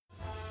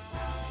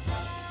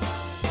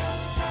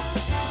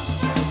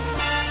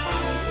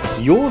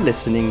You're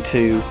listening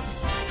to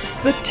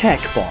The Tech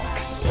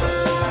Box.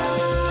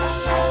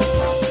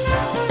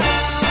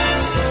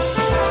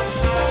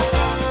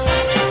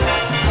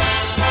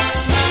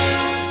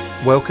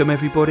 Welcome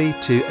everybody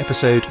to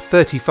episode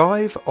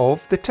 35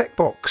 of The Tech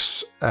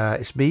Box.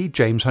 It's me,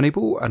 James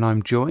Honeyball, and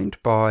I'm joined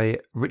by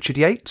Richard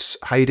Yates.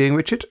 How are you doing,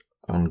 Richard?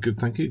 I'm good,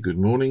 thank you. Good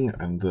morning,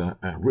 and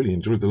I really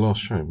enjoyed the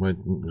last show. It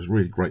was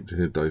really great to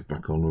hear Dave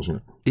back on,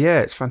 wasn't it?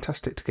 Yeah, it's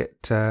fantastic to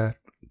get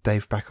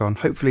Dave back on.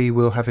 Hopefully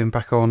we'll have him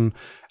back on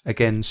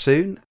again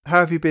soon. How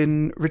have you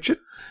been, Richard?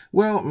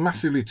 Well,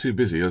 massively too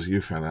busy, as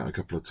you found out a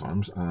couple of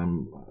times.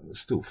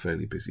 Still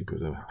fairly busy,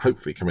 but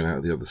hopefully coming out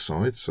of the other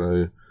side.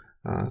 So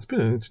it's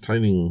been an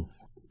entertaining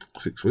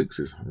 6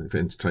 weeks, if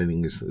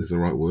entertaining is the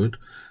right word.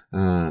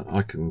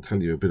 I can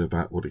tell you a bit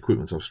about what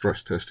equipment I've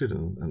stress tested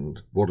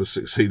and what has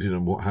succeeded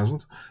and what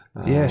hasn't.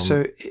 Yeah,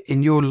 so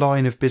in your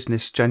line of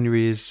business,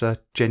 January is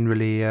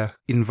generally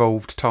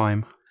involved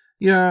time.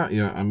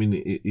 Yeah. I mean,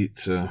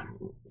 it's the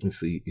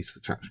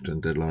tax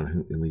return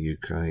deadline in the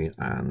UK,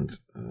 and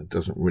it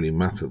doesn't really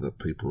matter that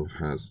people have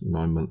had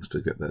 9 months to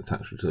get their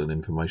tax return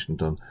information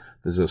done.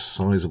 There's a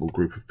sizable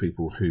group of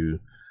people who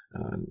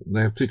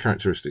they have two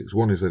characteristics.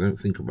 One is they don't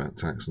think about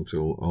tax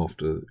until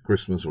after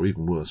Christmas, or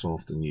even worse,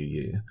 after New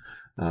Year.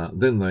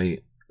 Then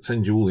they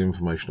send you all the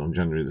information on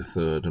January the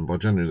 3rd, and by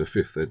January the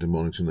 5th they're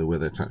demanding to know where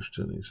their tax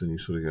return is. And you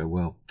sort of go,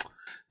 well,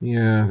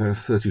 yeah, there are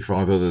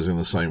 35 others in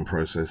the same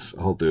process.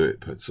 I'll do it,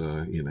 but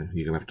you're going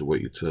to have to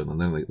wait your turn.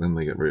 And then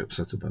they get very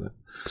upset about it.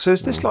 So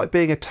is this like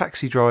being a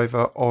taxi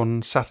driver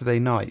on Saturday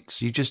nights?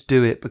 You just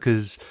do it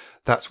because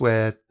that's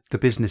where the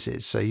business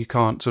is, so you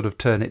can't sort of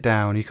turn it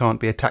down. You can't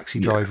be a taxi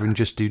driver and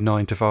just do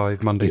 9 to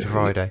 5, Monday to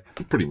Friday.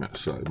 Pretty much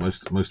so.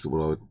 Most of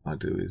what I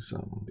do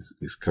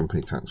is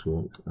company tax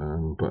work,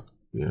 but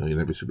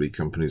inevitably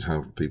companies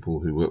have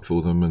people who work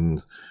for them,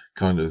 and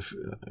kind of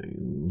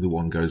the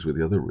one goes with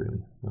the other,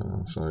 really.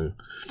 So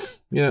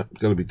yeah,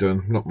 got to be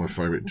done. Not my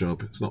favourite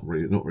job. It's not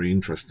really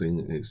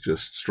interesting. It's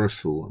just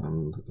stressful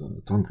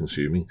and time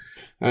consuming,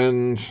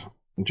 and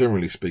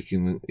generally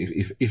speaking,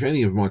 if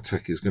any of my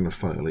tech is going to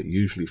fail, it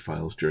usually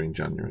fails during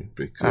January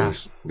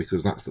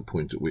because that's the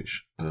point at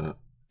which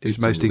it's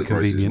most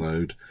inconvenient.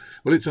 Load.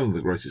 Well, it's under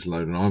the greatest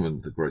load, and I'm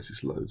under the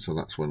greatest load, so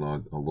that's when I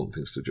want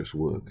things to just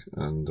work.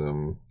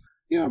 And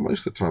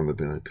most of the time they've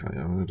been okay.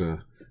 I had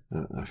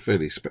a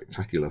fairly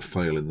spectacular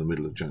fail in the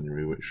middle of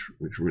January,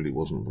 which really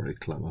wasn't very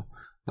clever.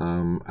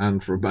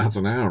 And for about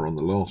an hour on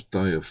the last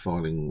day of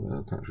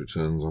filing tax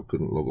returns, I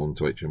couldn't log on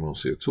to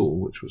HMRC at all,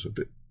 which was a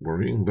bit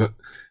worrying. But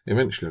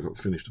eventually I got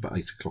finished about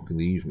 8 o'clock in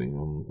the evening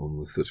on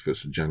the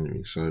 31st of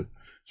January. So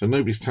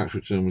nobody's tax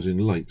return was in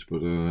late,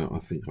 but I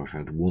think I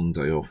had 1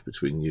 day off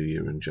between New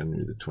Year and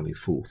January the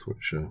 24th,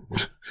 which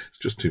it's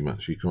just too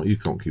much. You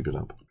can't keep it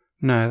up.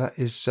 No, that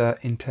is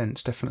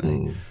intense,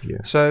 definitely.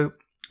 Yeah. So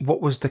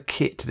what was the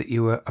kit that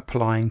you were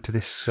applying to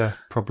this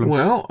problem?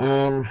 Well,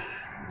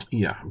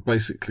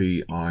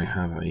 basically I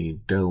have a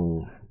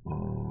Dell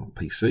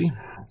PC,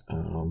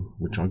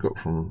 which I got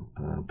from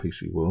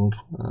PC World,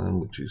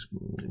 which is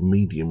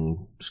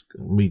medium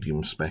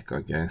spec,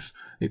 I guess.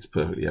 It's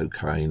perfectly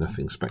okay,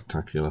 nothing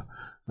spectacular.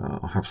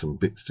 I have some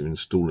bits to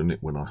install in it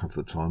when I have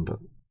the time, but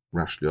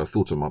rashly I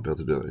thought I might be able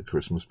to do that at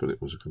Christmas, but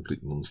it was a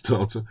complete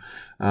non-starter.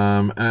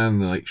 And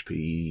the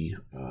HP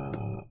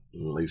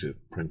laser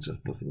printer,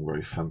 nothing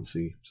very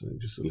fancy, so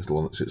just a little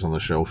one that sits on the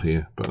shelf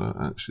here. But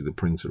actually the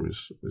printer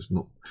is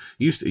not...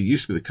 It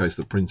used to be the case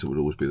the printer would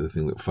always be the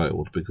thing that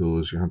failed,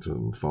 because you had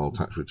to file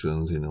tax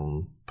returns in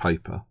on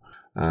paper.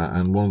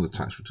 And one of the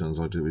tax returns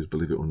I do is,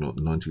 believe it or not,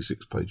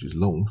 96 pages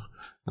long.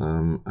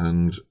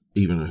 And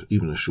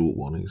even a short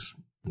one is...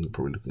 You're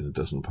probably looking at a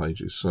dozen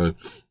pages. So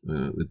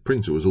the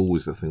printer was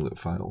always the thing that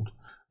failed.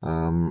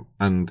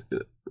 And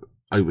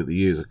over the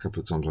years, a couple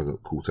of times I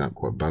got caught out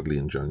quite badly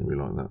in January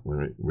like that,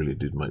 where it really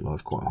did make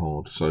life quite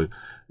hard. So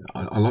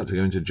I like to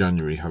go into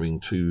January having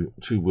two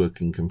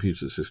working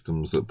computer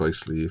systems that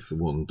basically, if the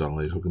one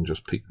died, I can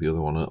just pick the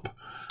other one up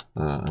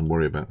and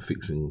worry about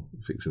fixing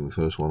the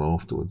first one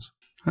afterwards.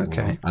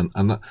 Okay.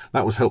 And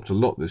that was helped a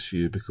lot this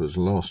year, because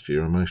last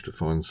year I managed to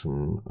find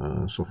some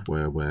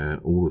software where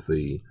all of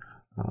the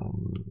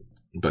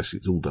basically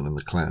it's all done in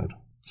the cloud,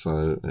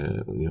 so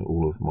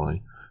all of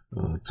my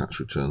tax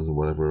returns and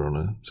whatever are on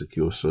a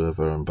secure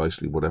server, and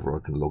basically whatever I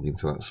can log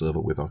into that server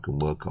with I can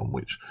work on,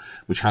 which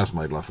has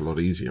made life a lot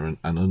easier, and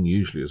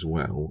unusually as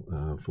well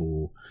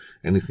for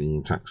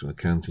anything tax and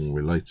accounting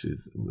related.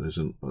 There's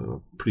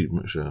pretty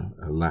much a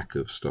lack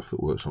of stuff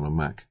that works on a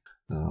Mac,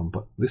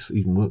 but this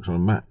even works on a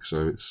Mac,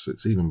 so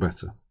it's even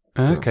better.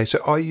 Okay, so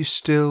are you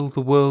still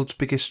the world's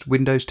biggest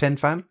Windows 10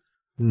 fan?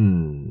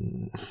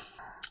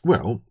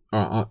 Well,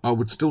 I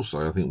would still say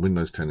I think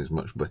Windows 10 is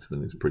much better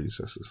than its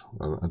predecessors.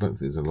 I don't think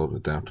there's a lot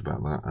of doubt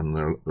about that, and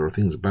there are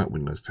things about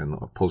Windows 10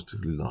 that I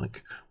positively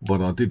like.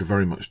 But I did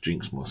very much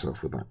jinx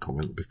myself with that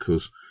comment,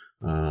 because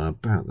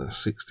about the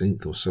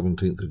 16th or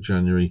 17th of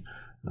January,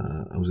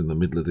 I was in the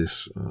middle of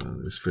this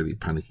fairly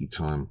panicky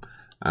time,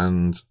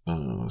 and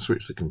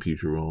switched the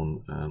computer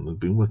on, and I'd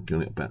been working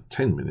on it about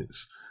 10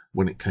 minutes,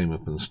 when it came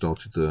up and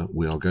started the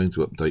 "we are going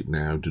to update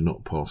now, do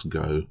not pass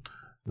go,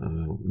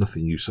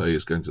 nothing you say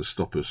is going to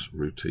stop us"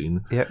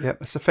 routine.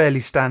 Yep. It's a fairly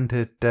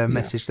standard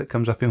message that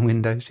comes up in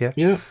Windows. Yeah.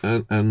 Yeah,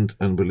 and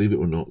believe it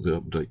or not, the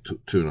update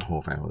took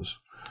 2.5 hours.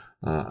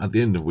 At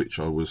the end of which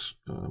I was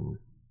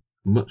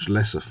much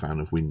less a fan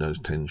of Windows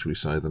 10, shall we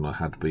say, than I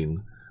had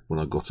been when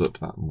I got up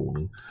that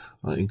morning.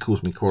 It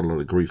caused me quite a lot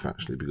of grief,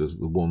 actually, because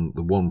the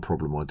one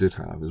problem I did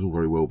have is all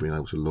very well being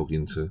able to log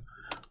into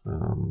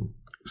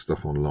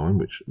stuff online,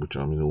 which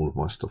I mean, all of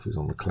my stuff is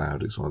on the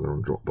cloud. It's either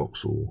on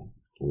Dropbox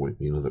or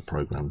in other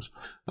programs.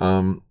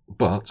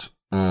 But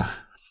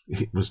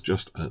it was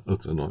just an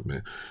utter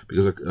nightmare,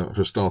 because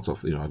for a start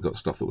off, I got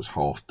stuff that was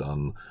half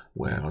done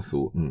where I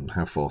thought,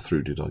 how far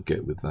through did I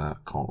get with that?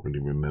 Can't really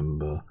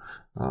remember.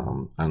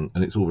 And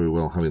it's all very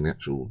well having the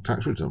actual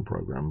tax return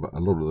program, but a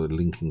lot of the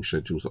linking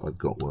schedules that I'd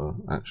got were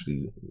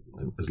actually,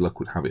 as luck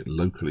would have it,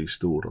 locally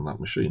stored on that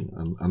machine,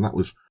 and that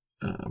was.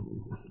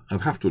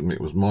 I'd have to admit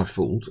it was my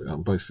fault.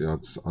 Basically,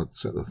 I'd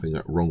set the thing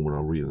up wrong when I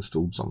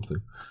reinstalled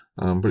something,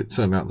 but it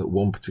turned out that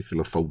one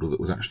particular folder that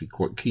was actually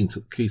quite key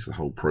to the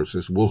whole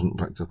process wasn't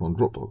backed up on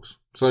Dropbox.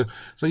 So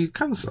you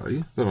can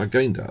say that I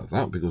gained out of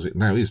that, because it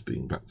now is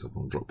being backed up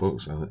on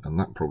Dropbox, and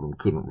that problem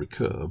couldn't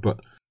recur. But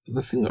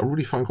the thing that I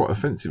really find quite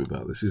offensive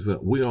about this is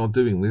that we are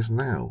doing this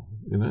now.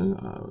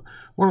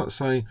 Why not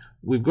say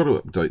we've got to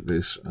update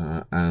this,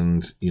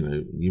 and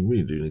you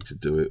really do need to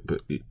do it,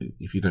 but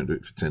if you don't do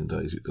it for 10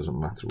 days, it doesn't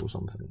matter or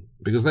something.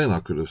 Because then I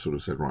could have sort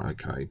of said, right,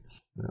 okay,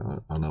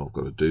 I know I've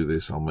got to do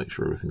this. I'll make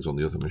sure everything's on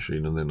the other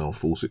machine, and then I'll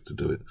force it to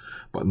do it.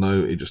 But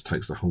no, it just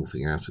takes the whole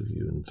thing out of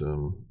you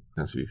and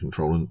out of your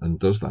control and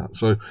does that.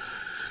 So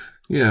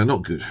yeah,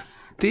 not good.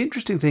 The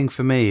interesting thing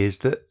for me is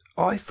that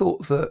I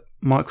thought that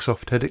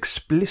Microsoft had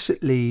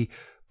explicitly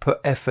put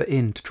effort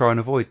in to try and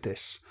avoid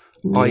this,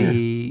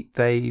 i.e.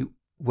 they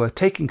were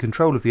taking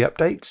control of the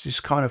updates. It's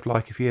kind of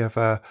like if you have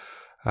a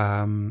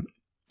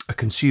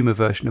consumer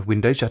version of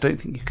Windows, I don't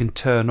think you can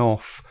turn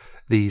off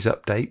these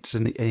updates,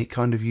 and it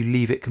kind of, you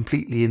leave it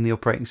completely in the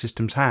operating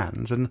system's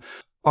hands. And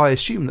I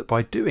assume that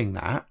by doing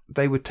that,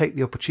 they would take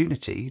the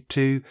opportunity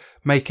to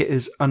make it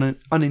as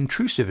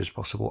unintrusive as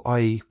possible,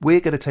 i.e.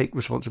 we're going to take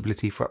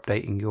responsibility for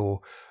updating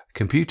your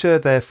computer,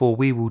 therefore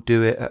we will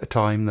do it at a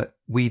time that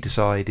we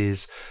decide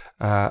is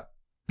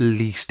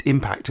least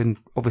impact, and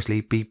obviously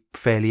be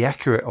fairly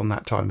accurate on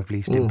that time of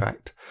least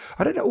impact.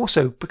 I don't know,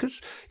 also because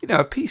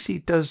a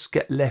PC does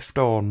get left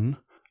on,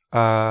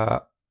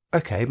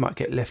 it might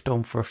get left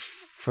on for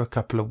a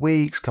couple of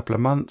weeks, couple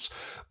of months,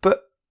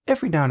 but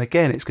every now and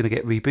again it's going to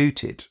get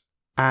rebooted,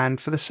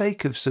 and for the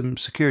sake of some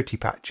security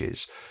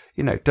patches,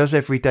 does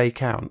every day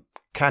count?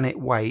 Can it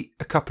wait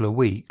a couple of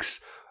weeks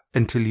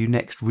until you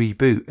next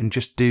reboot and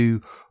just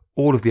do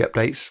all of the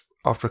updates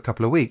after a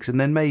couple of weeks, and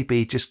then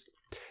maybe just,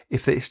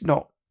 if it's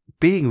not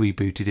being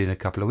rebooted in a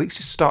couple of weeks,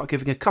 just start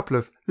giving a couple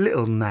of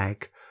little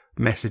nag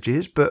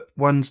messages, but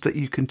ones that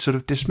you can sort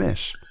of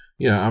dismiss?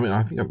 Yeah, I mean,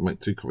 I think I'd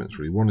make two comments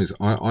really. One is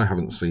I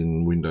haven't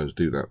seen Windows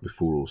do that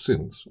before or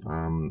since,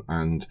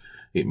 and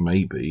it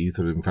may be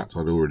that in fact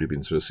I'd already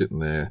been sort of sitting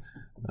there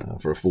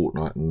for a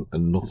fortnight and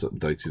not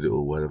updated it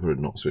or whatever, and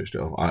not switched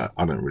it off.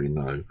 I don't really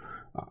know.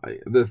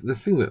 The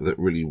thing that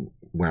really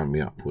wound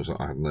me up was that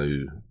I had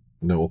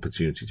no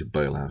opportunity to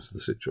bail out of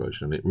the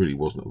situation, and it really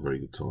wasn't a very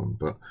good time.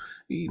 But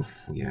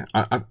yeah,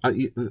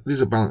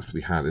 there's a balance to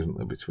be had, isn't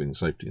there, between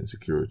safety and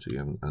security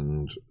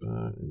and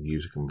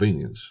user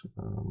convenience.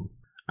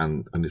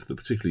 And if the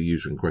particular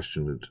user in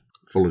question had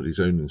followed his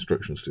own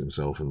instructions to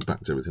himself and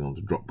backed everything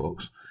onto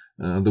Dropbox,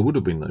 there would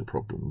have been no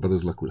problem. But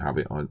as luck would have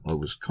it, I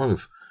was kind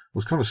of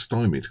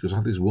stymied, because I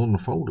had this one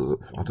folder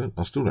that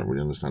I still don't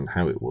really understand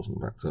how it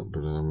wasn't backed up,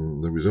 but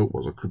the result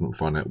was I couldn't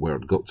find out where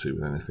I'd got to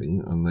with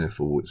anything, and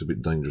therefore it's a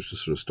bit dangerous to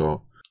sort of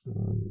start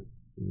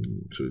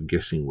sort of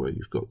guessing where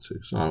you've got to.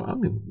 So I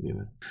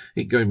mean,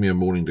 it gave me a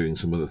morning doing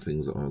some other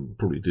things that I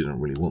probably didn't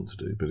really want to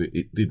do, but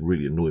it did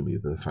really annoy me,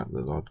 the fact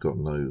that I'd got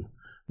no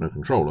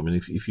control. I mean,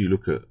 if you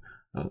look at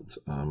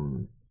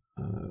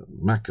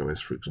Mac OS,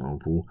 for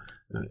example,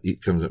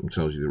 it comes up and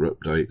tells you there are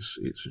updates.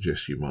 It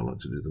suggests you might like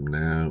to do them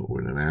now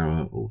or in an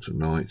hour or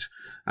tonight.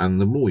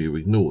 And the more you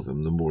ignore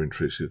them, the more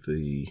intrusive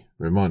the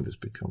reminders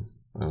become.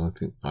 And I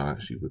think I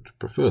actually would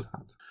prefer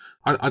that.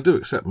 I do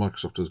accept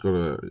Microsoft has got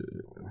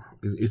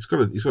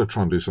to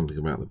try and do something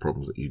about the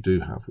problems that you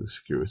do have with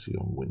security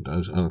on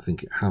Windows. And I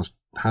think it has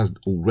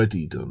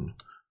already done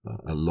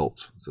a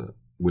lot that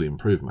will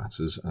improve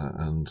matters.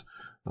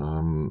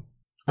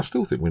 I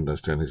still think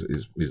Windows 10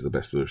 is the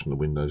best version of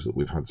Windows that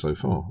we've had so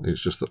far.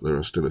 It's just that there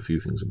are still a few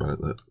things about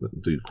it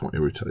that do quite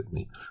irritate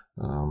me.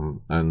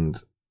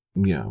 And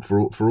yeah,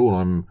 for all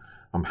I'm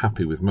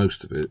happy with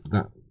most of it.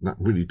 That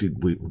really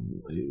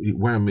it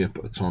wound me up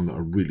at a time that I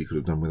really could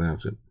have done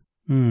without it.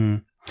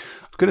 I'm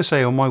going to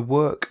say, on my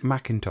work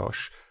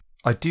Macintosh,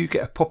 I do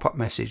get a pop-up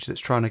message that's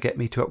trying to get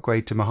me to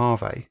upgrade to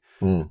Mojave,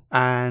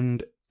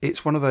 and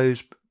it's one of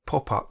those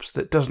pop-ups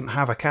that doesn't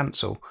have a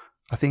cancel.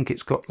 I think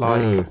it's got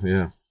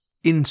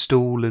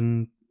install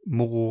and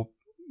more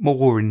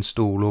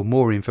install or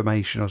more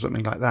information or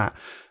something like that.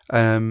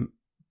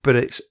 But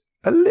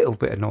a little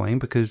bit annoying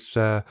because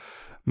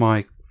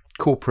my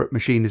corporate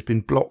machine has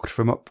been blocked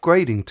from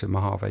upgrading to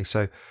Mojave.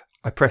 So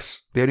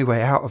the only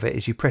way out of it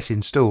is you press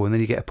install and then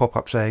you get a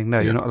pop-up saying,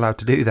 no, you're not allowed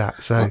to do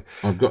that. So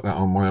I've got that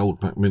on my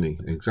old Mac Mini,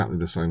 exactly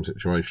the same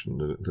situation,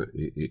 that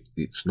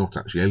it's not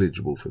actually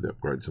eligible for the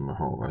upgrade to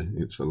Mojave.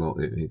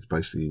 It's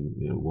basically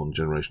one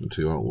generation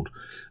too old.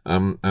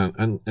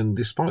 And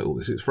despite all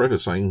this, it's forever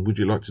saying, would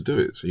you like to do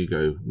it? So you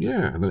go,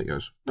 yeah, and then it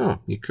goes, oh,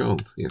 you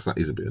can't. Yes, that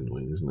is a bit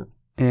annoying, isn't it?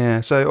 Yeah,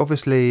 so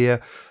obviously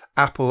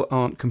Apple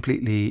aren't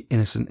completely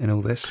innocent in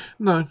all this.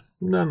 No.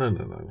 I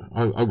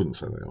wouldn't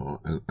say they are,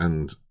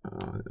 and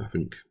I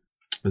think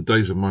the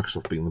days of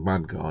Microsoft being the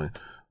bad guy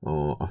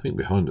are, I think,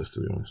 behind us.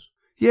 To be honest.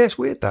 Yeah, it's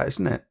weird that,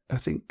 isn't it? I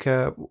think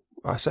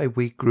I say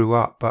we grew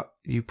up, but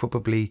you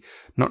probably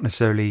not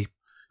necessarily.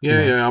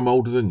 Yeah, I'm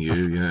older than you.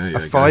 A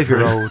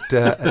 5-year-old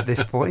at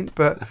this point,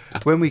 but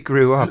when we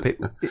grew up,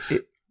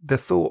 the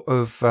thought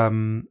of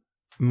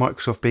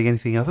Microsoft being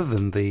anything other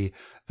than the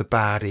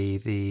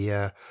baddie,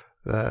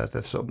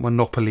 the sort of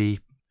monopoly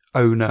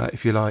owner,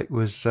 if you like,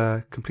 was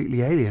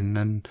completely alien.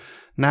 And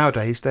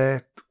nowadays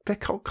they're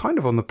kind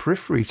of on the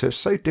periphery, so it's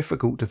so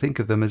difficult to think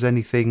of them as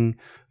anything,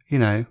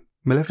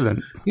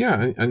 malevolent.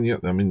 Yeah, and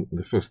yet, I mean,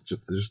 the first,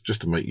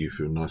 just to make you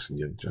feel nice and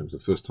young, James, the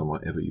first time I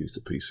ever used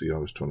a PC, I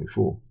was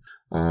 24.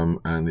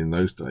 And in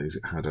those days,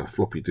 it had a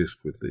floppy disk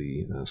with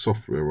the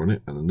software on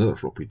it, and another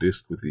floppy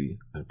disk with the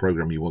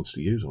program you wanted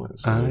to use on it.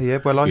 So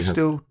I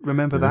still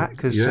remember that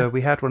because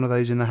we had one of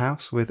those in the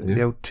house with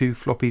the old 2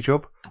 floppy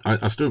job.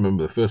 I still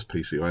remember the first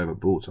PC I ever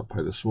bought. I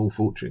paid a small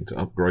fortune to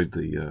upgrade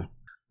the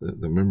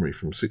memory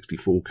from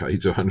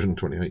 64K to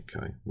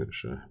 128K,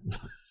 which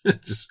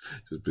just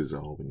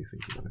bizarre when you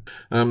think about it.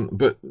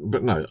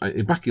 But no,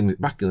 back in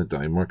the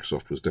day,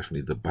 Microsoft was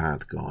definitely the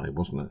bad guy,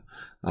 wasn't it?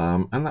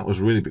 And that was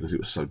really because it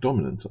was so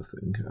dominant, I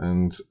think.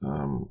 And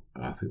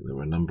I think there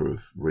were a number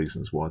of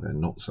reasons why they're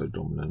not so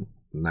dominant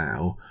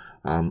now.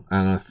 And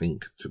I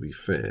think, to be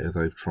fair,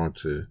 they've tried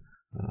to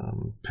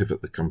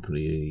pivot the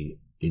company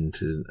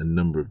into a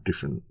number of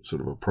different sort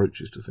of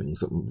approaches to things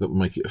that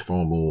make it a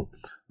far more,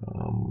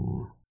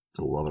 or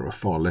rather a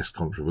far less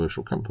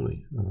controversial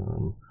company.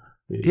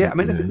 I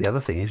think the other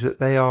thing is that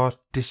they are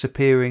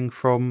disappearing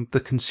from the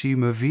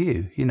consumer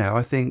view.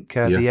 I think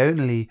the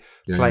only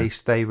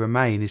place they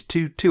remain is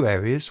two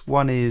areas.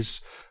 One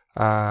is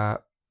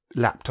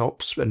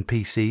laptops and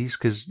PCs,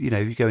 because,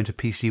 if you go into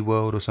PC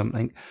World or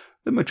something,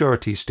 the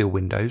majority is still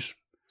Windows.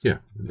 Yeah.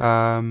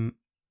 And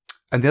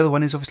the other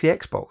one is obviously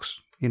Xbox.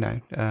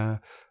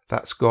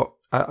 That's got,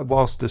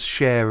 whilst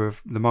the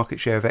market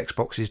share of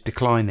Xbox is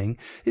declining,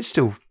 it's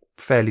still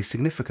fairly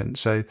significant.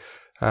 So,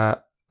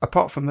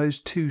 apart from those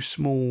 2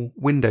 small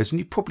windows, and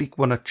you probably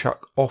want to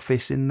chuck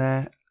Office in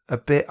there a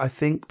bit, I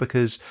think,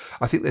 because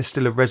I think there's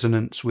still a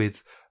resonance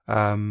with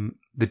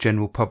the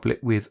general public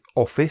with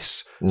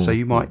Office. So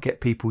you might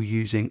get people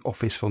using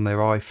Office on their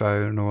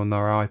iPhone or on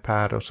their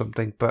iPad or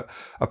something. But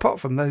apart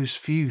from those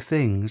few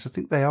things, I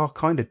think they are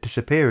kind of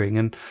disappearing.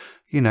 And,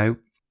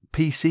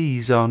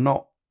 PCs are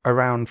not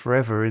around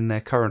forever in their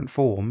current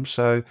form.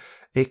 So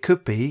it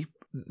could be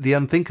the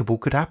unthinkable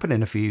could happen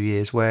in a few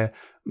years where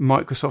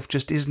Microsoft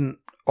just isn't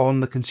on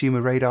the consumer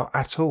radar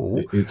at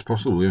all. It's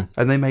possible, yeah.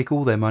 And they make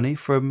all their money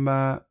from,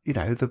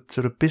 the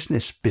sort of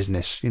business,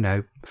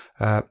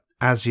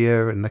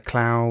 Azure and the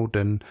cloud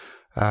and,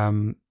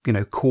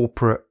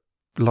 corporate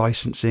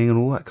licensing and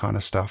all that kind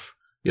of stuff.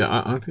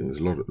 Yeah, I think there's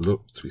a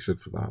lot to be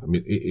said for that. I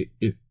mean,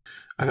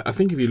 I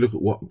think if you look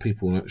at what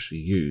people actually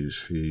use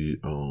who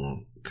are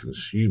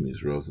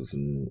consumers rather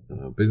than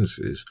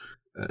businesses,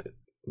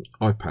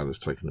 iPad has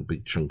taken a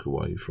big chunk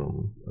away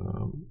from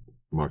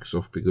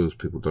Microsoft because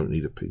people don't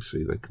need a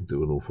PC. They can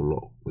do an awful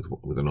lot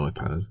with an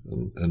iPad.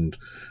 And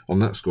on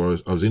that score,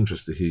 I was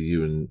interested to hear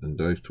you and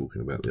Dave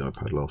talking about the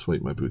iPad last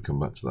week. Maybe we'll come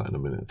back to that in a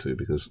minute or two,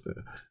 because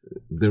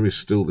there is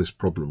still this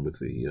problem with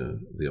the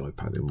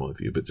iPad in my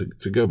view. But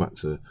to go back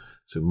to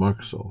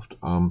Microsoft,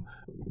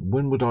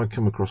 when would I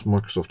come across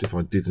Microsoft if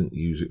I didn't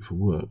use it for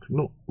work?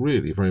 Not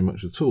really very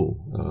much at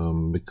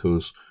all,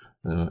 because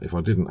if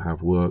I didn't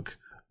have work,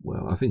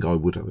 well, I think I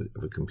would have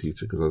a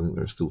computer, because I think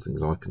there are still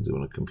things I can do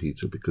on a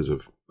computer because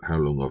of how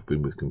long I've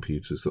been with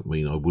computers that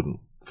mean I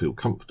wouldn't feel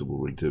comfortable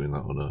really doing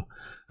that on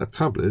a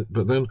tablet.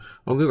 But then,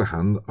 on the other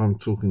hand, I'm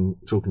talking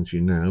to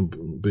you now,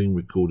 being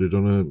recorded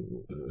on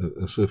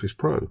a Surface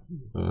Pro,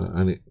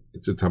 and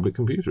it's a tablet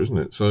computer, isn't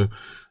it? So,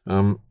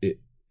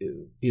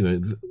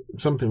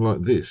 something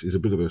like this is a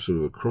bit of a sort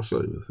of a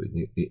crossover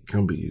thing. It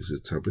can be used as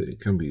a tablet,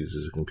 it can be used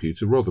as a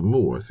computer, rather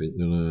more, I think,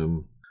 than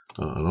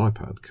an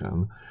iPad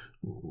can.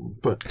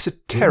 But it's a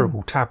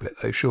terrible tablet,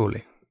 though,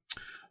 surely.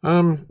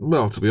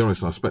 Well, to be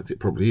honest, I expect it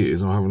probably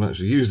is. I haven't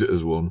actually used it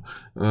as one.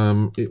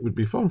 It would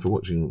be fine for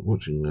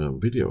watching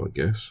video, I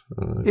guess.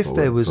 If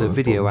there was a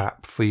video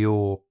app for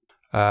your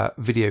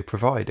video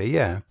provider,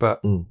 yeah.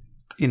 But,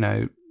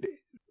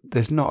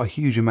 there's not a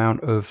huge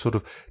amount of sort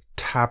of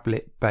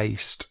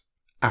tablet-based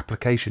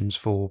applications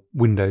for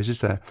Windows, is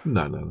there?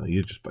 No.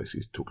 You're just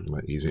basically talking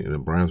about using it in a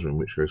browser, in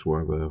which case we'll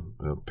have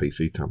a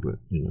PC tablet,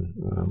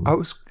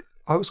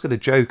 I was going to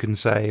joke and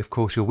say, of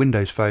course, your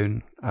Windows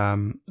Phone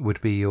would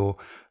be your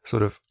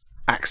sort of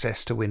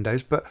access to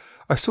Windows, but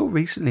I saw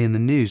recently in the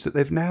news that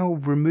they've now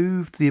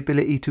removed the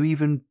ability to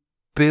even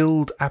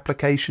build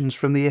applications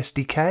from the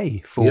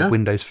SDK for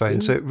Windows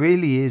Phone. So it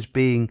really is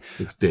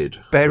it's dead,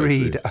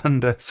 buried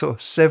under sort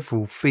of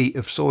several feet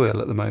of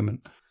soil at the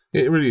moment.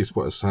 It really is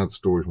quite a sad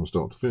story from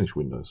start to finish,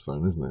 Windows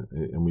Phone, isn't it?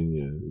 I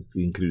mean,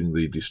 including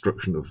the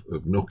destruction of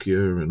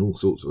Nokia and all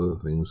sorts of other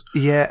things.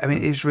 Yeah, I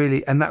mean, it's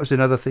really, and that was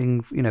another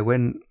thing,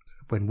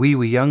 when we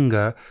were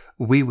younger,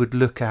 we would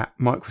look at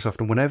Microsoft,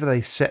 and whenever they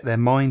set their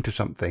mind to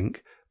something,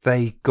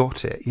 they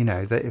got it.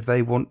 If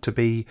they want to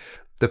be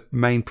the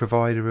main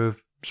provider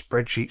of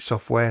spreadsheet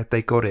software,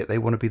 they got it. They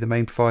want to be the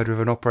main provider of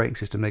an operating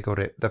system, they got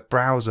it. The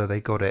browser,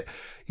 they got it.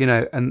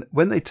 And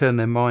when they turned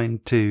their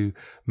mind to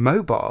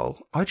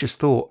mobile, I just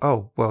thought,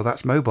 oh, well,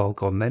 that's mobile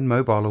gone then.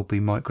 Mobile will be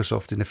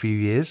Microsoft in a few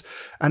years.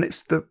 And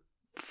it's the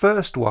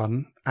first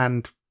one,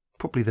 and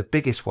probably the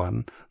biggest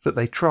one, that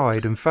they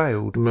tried and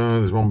failed. No,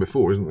 there's one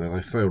before, isn't there?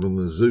 They failed on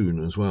the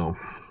Zune as well.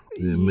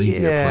 The media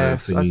player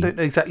thingy. I don't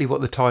know exactly what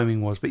the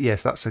timing was, but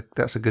yes, that's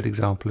a good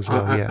example as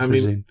well.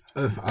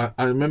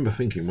 I remember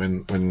thinking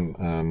when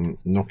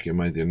Nokia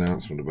made the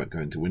announcement about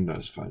going to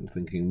Windows Phone,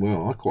 thinking,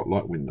 well, I quite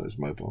like Windows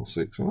Mobile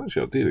 6, and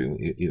actually I did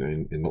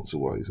in lots of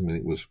ways. I mean,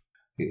 it was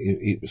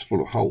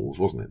full of holes,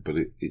 wasn't it? But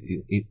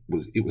it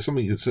was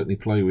something you could certainly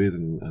play with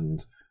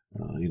and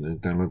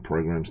download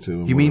programs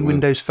to. You mean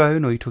Windows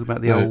Phone, or are you talking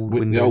about the old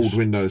Windows? The old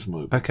Windows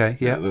Mobile. Okay,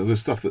 yeah. The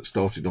stuff that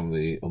started on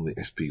the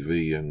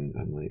SPV and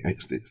the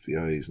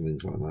XDAs and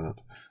things like that.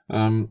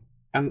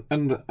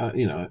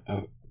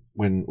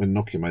 When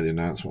Nokia made the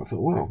announcement, I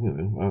thought,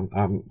 well, I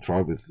haven't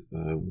tried with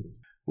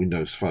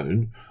Windows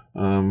Phone,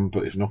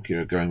 but if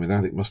Nokia are going with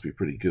that, it must be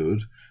pretty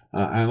good.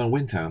 And I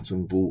went out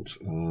and bought,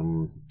 it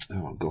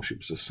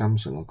was a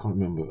Samsung. I can't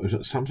remember. It was a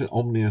Samsung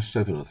Omnia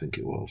 7, I think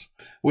it was,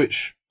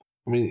 which.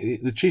 I mean,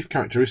 the chief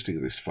characteristic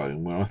of this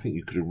phone, where I think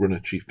you could have run a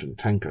Chieftain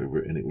tank over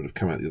it and it would have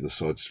come out the other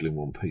side still in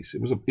one piece.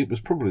 It was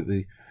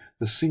probably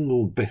the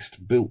single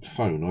best built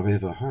phone I've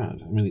ever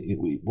had. I mean,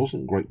 it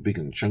wasn't great big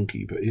and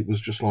chunky, but it was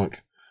just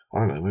like, I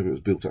don't know, maybe it was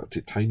built out of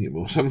titanium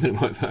or something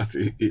like that.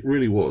 It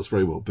really was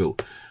very well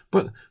built.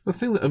 But the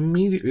thing that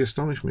immediately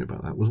astonished me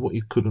about that was what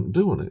you couldn't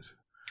do on it.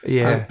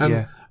 Yeah,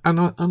 And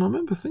I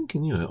remember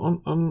thinking,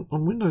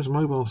 on Windows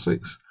Mobile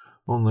 6,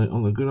 on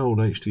the good old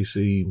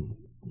HTC.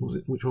 Was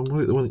it, which one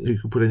was it? The one that you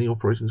could put any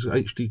operating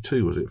system?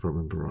 HD2, was it, if I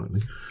remember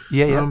rightly?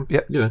 Yeah.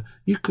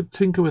 You could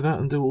tinker with that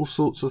and do all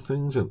sorts of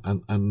things, and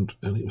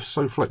it was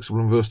so flexible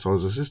and versatile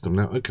as a system.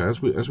 Now, okay,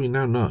 as we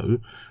now know,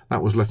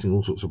 that was letting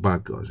all sorts of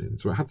bad guys in,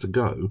 so it had to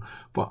go.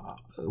 But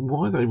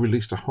why they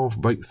released a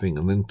half-baked thing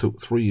and then took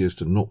 3 years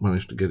to not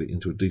manage to get it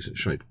into a decent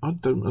shape, I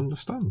don't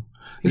understand.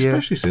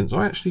 Especially since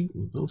I'll say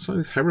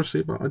it's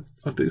heresy, but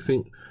I do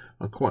think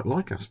I quite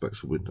like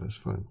aspects of Windows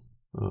Phone.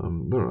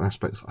 There are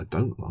aspects I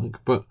don't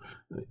like, but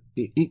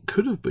it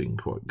could have been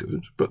quite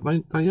good. But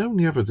they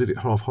only ever did it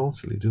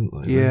half-heartedly, didn't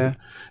they? Yeah.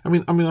 I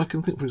mean, I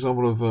can think, for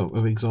example,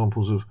 of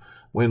examples of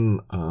when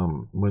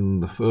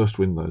the first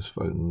Windows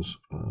phones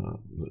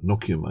that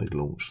Nokia made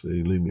launched,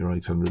 the Lumia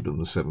 800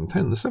 and the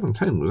 710. The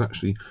 710 was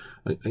actually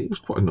it was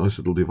quite a nice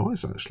little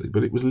device actually,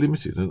 but it was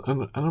limited, and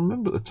I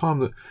remember at the time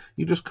that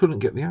you just couldn't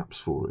get the apps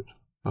for it.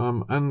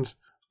 And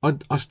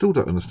I still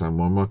don't understand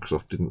why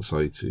Microsoft didn't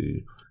say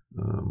to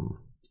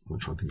I'm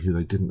trying to think who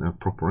they didn't have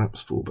proper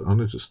apps for, but I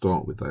know to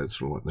start with they had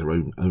sort of like their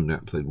own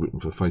app they'd written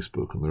for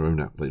Facebook and their own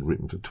app they'd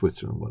written for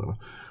Twitter and whatever.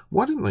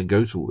 Why didn't they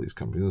go to all these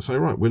companies and say,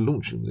 right, we're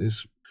launching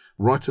this,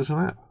 write us an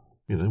app,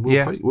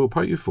 we'll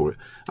pay you for it.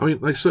 I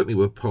mean, they certainly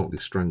were partly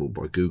strangled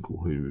by Google,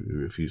 who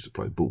refused to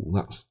play ball.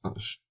 That's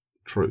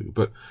true,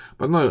 but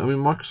no, I mean,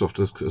 Microsoft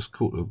has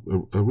caught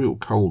a real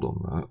cold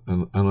on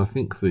that, and I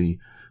think the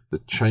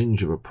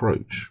change of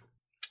approach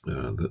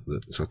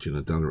that Satya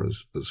Nadella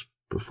has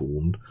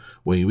performed,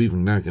 where you're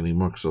even now getting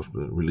Microsoft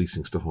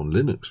releasing stuff on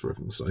Linux, for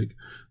heaven's sake.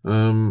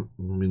 I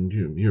mean,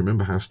 you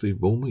remember how Steve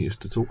Ballmer used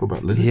to talk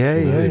about Linux?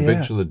 The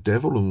invention of the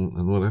devil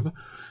and whatever.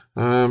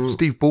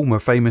 Steve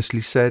Ballmer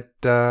famously said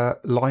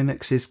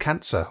Linux is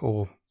cancer,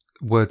 or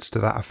words to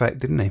that effect,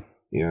 didn't he?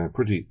 Yeah,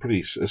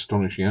 pretty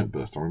astonishing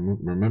outburst. I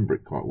remember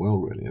it quite well,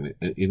 really, and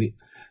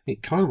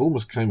it kind of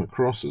almost came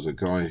across as a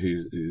guy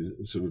who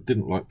sort of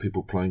didn't like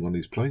people playing on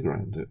his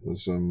playground. It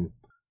was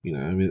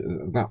I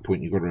mean, at that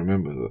point, you've got to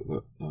remember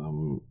that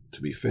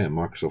to be fair,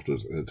 Microsoft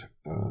had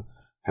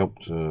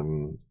helped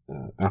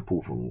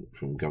Apple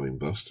from going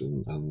bust,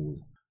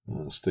 and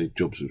Steve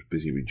Jobs was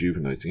busy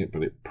rejuvenating it,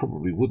 but it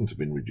probably wouldn't have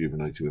been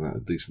rejuvenated without a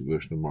decent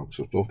version of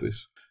Microsoft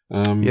Office.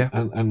 And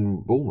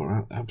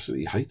Ballmer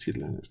absolutely hated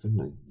Linux,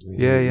 didn't he?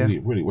 He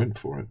really went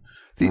for it.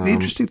 The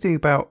interesting thing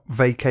about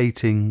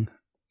vacating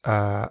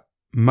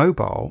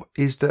mobile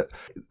is that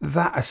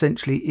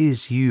essentially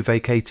is you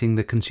vacating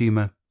the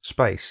consumer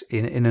space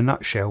in a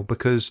nutshell,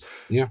 because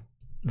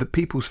the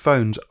people's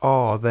phones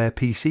are their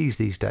PCs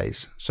these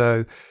days.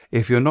 So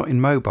if you're not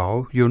in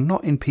mobile, you're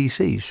not in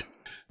PCs.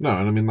 No,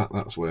 and I mean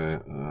that's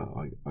where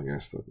I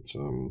guess that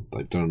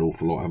they've done an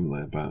awful lot, haven't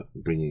they, about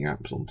bringing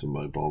apps onto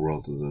mobile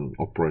rather than an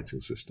operating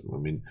system. I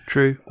mean,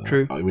 True.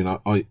 I mean,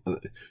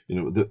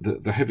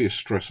 the heaviest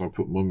stress I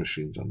put my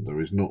machines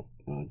under is not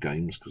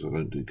games, because I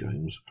don't do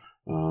games.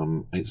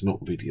 It's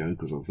not video,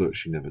 because I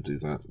virtually never do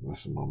that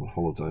unless I'm on a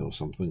holiday or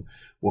something.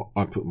 What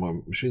I put my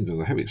machines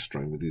under the heaviest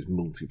strain with these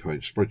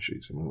multi-page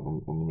spreadsheets. I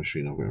mean, on the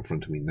machine I've got in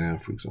front of me now,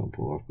 for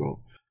example, I've got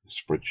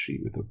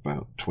spreadsheet with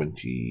about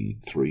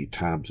 23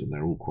 tabs, and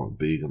they're all quite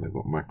big, and they've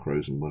got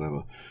macros and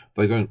whatever.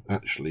 They don't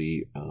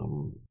actually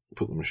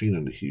put the machine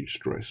under huge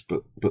stress,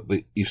 but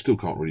you still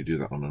can't really do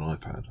that on an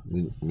iPad. I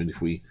mean,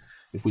 if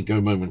we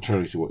go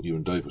momentarily to what you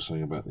and Dave were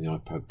saying about the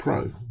iPad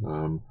Pro,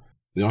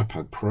 the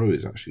iPad Pro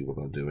is actually what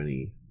I do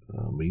any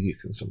media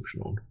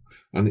consumption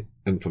on,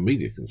 and for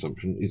media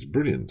consumption, it's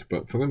brilliant.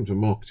 But for them to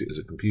market it as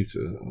a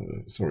computer,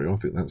 I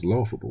think that's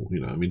laughable.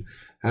 I mean,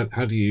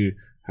 how do you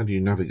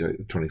navigate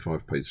a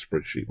 25-page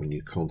spreadsheet when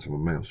you can't have a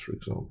mouse, for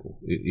example?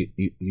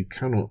 You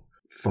cannot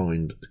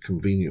find a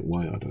convenient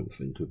way, I don't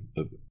think,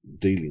 of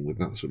dealing with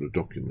that sort of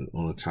document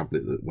on a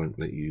tablet that won't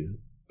let you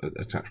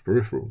attach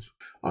peripherals.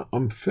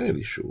 I'm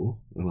fairly sure,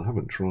 and I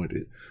haven't tried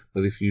it,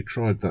 that if you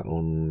tried that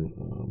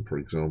on, for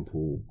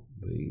example,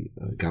 the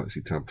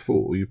Galaxy Tab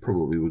 4, you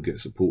probably would get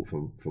support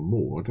for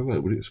more. I don't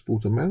know, would it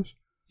support a mouse?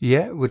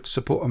 Yeah, it would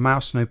support a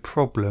mouse, no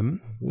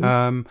problem.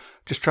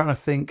 Just trying to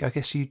think, I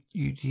guess you'd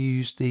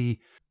use the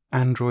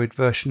Android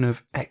version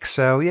of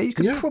Excel. Yeah, you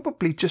could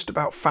probably just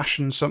about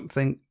fashion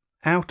something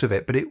out of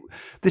it. But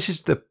this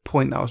is the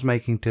point that I was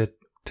making to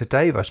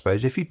Dave, I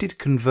suppose. If you did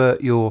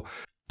convert your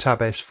Tab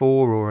S4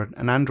 or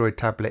an Android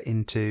tablet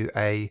into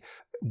a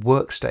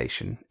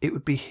workstation, it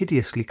would be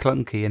hideously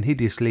clunky and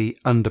hideously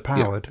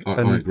underpowered. Yeah,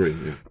 I agree.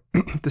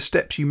 Yeah. The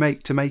steps you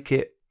make to make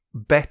it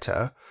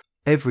better,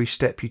 every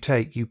step you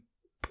take, you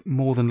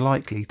more than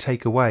likely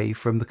take away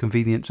from the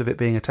convenience of it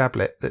being a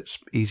tablet that's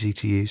easy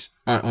to use.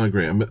 I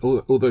agree. I mean,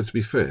 although, to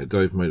be fair,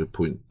 Dave made a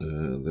point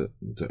that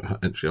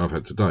actually I've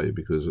had today,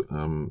 because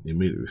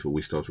immediately before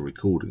we started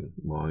recording,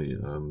 my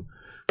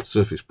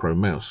Surface Pro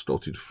mouse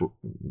started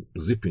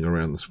zipping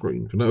around the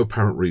screen for no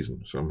apparent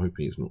reason, so I'm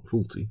hoping it's not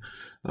faulty.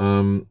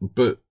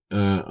 But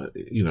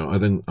I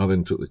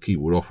then took the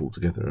keyboard off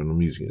altogether, and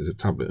I'm using it as a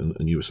tablet.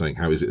 And you were saying,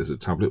 how is it as a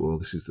tablet? Well,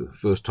 this is the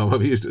first time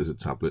I've used it as a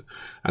tablet.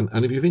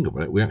 And if you think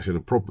about it, we actually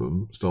had a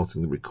problem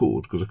starting the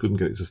record because I couldn't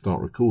get it to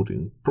start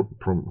recording,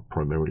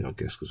 primarily, I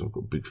guess, because I've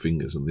got big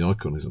fingers and the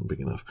icon isn't big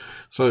enough.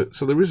 So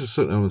there is a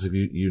certain element of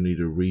you need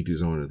a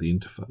redesign of the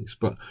interface.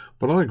 But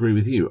I agree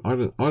with you. I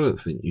don't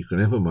think you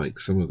can ever make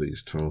some of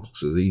these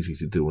tasks as easy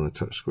to do on a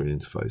touchscreen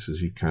interface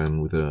as you can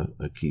with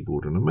a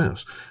keyboard and a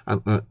mouse.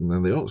 And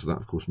then the answer to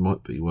that, of course,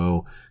 might be,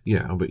 well,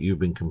 yeah, but you've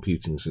been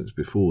computing since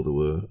before there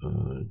were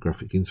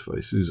graphic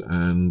interfaces,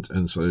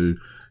 and so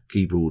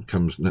keyboard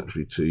comes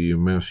naturally to you.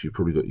 Mouse you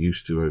probably got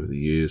used to over the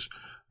years.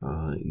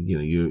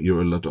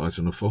 You're a Luddite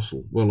and a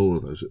fossil. Well, all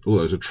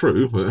those are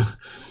true, but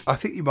I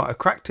think you might have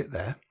cracked it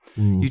there.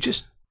 You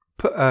just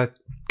put a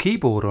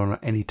keyboard on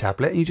any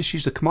tablet and you just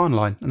use the command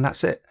line, and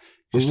that's it.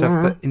 You just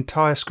have the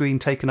entire screen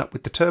taken up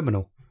with the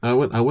terminal. I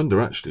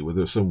wonder actually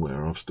whether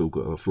somewhere I've still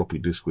got a floppy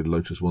disk with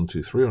Lotus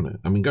 123 on it.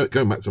 I mean,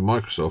 going back to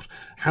Microsoft,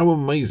 how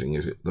amazing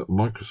is it that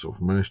Microsoft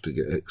managed to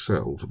get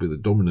Excel to be the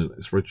dominant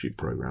spreadsheet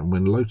program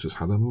when Lotus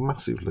had a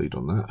massive lead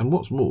on that? And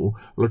what's more,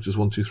 Lotus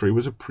 123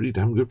 was a pretty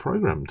damn good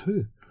program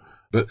too.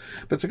 But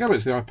to go back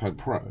to the iPad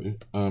Pro,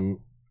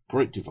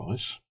 great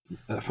device.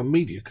 For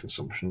media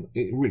consumption,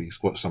 it really is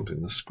quite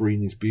something. The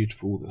screen is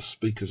beautiful, the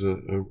speakers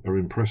are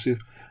impressive.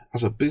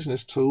 As a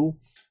business tool,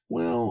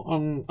 well,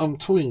 I'm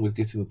toying with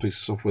getting the piece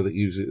of software that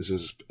uses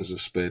it as a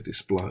spare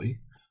display,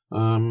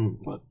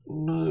 but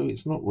no,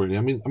 it's not really.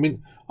 I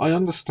mean, I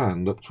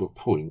understand up to a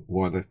point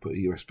why they've put a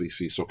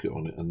USB-C socket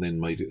on it and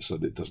then made it so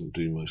that it doesn't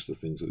do most of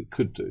the things that it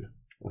could do,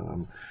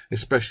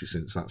 especially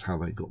since that's how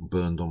they got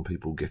burned on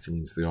people getting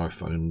into the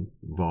iPhone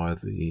via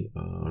the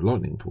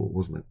Lightning port,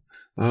 wasn't it?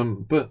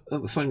 But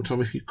at the same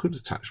time, if you could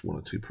attach one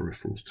or two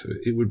peripherals to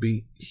it, it would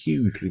be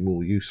hugely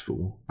more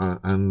useful,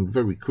 and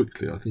very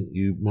quickly, I think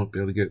you might be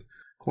able to get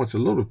quite a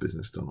lot of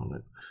business done on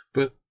it.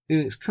 But in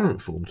its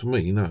current form, to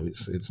me, no,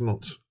 it's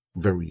not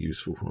very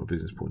useful from a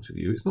business point of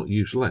view. It's not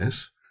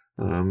useless.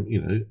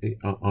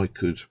 I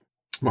could.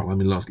 Well, I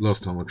mean,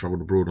 last time I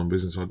travelled abroad on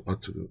business, I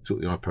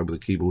took the iPad with a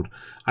keyboard,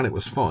 and it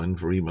was fine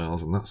for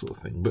emails and that sort of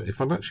thing. But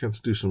if I'd actually had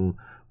to do some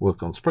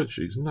work on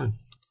spreadsheets, no,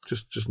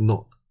 just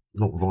not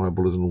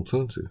viable as an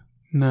alternative.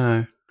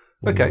 No.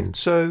 Okay,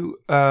 so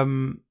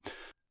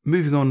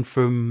moving on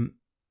from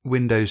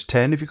Windows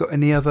 10, have you got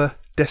any other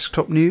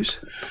desktop news?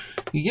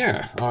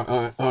 Yeah,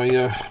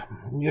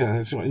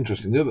 it's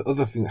interesting. The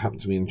other thing that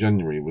happened to me in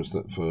January was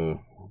that for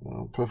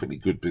perfectly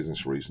good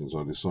business reasons,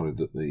 I decided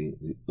that the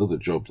other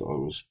job that I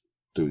was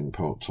doing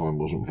part-time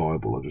wasn't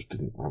viable. I just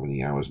didn't have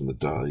any hours in the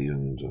day,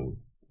 and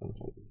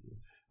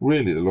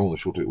really the long and the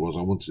short of it was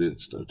I wanted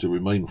to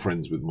remain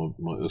friends with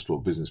my erstwhile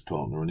business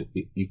partner, and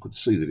you could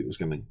see that it was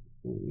going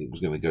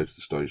to go to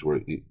the stage where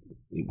it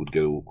would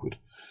get awkward.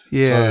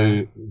 Yeah.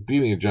 So,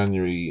 beginning of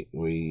January,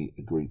 we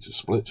agreed to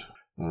split.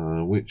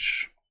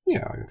 which,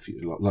 yeah,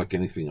 like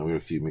anything, I have a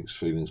few mixed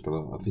feelings, but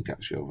I think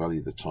actually I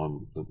value the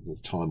time,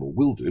 or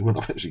will do when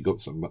I've actually got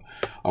some. But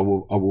I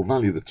will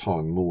value the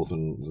time more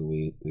than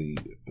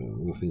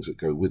the things that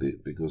go with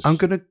it, because I'm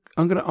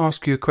gonna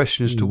ask you a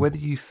question as to whether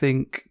you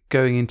think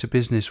going into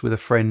business with a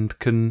friend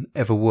can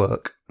ever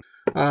work.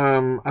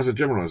 As a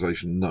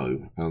generalisation,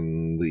 no,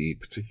 and the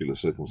particular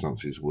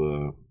circumstances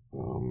were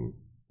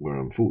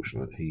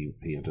unfortunate. He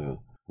had a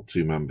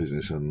two-man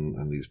business,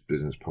 and his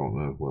business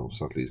partner, well,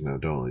 sadly, has now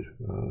died.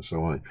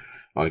 So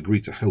I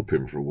agreed to help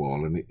him for a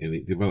while, and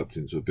it developed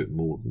into a bit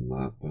more than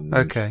that. And,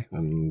 Okay.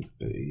 And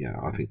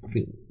I think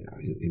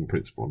in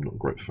principle, I'm not a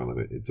great fan of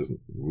it. It doesn't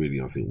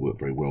really, I think, work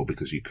very well,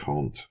 because you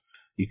can't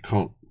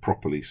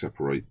properly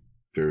separate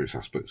various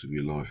aspects of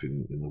your life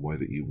in the way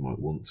that you might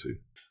want to.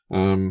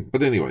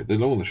 But anyway, the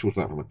long and the short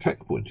of that, from a tech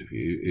point of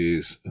view,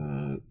 is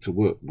to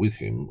work with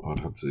him, I'd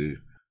had to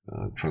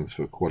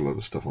transfer quite a lot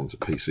of stuff onto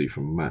PC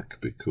from Mac,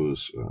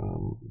 because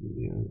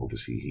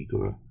obviously he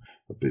got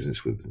a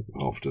business with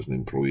half a dozen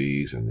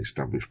employees and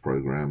established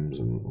programs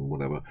and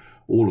whatever,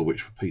 all of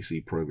which were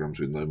PC programs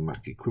with no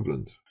Mac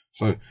equivalent.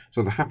 So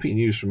the happy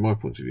news from my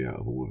point of view out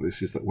of all of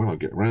this is that when I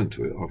get around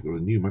to it, I've got a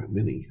new Mac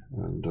Mini,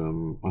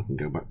 and I can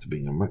go back to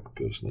being a Mac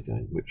person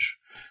again,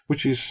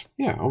 which is,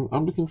 yeah,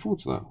 I'm looking forward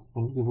to that.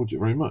 I'm looking forward to it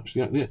very much.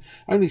 The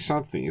only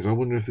sad thing is I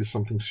wonder if there's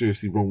something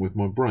seriously wrong with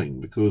my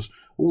brain, because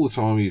all the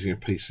time I'm using a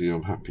PC,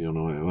 I'm happy on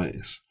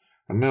iOS,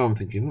 and now I'm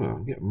thinking, well,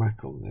 I'll get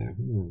Mac on there.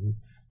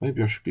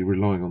 Maybe I should be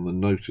relying on the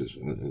Note as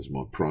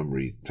my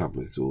primary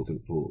tablet, or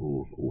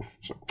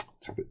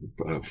tablet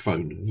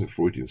phone. There's a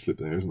Freudian slip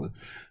there, isn't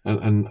there?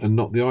 And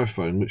not the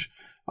iPhone, which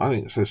I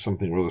think says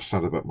something rather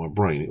sad about my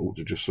brain. It ought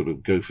to just sort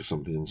of go for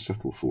something and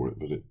settle for it,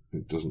 but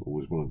it doesn't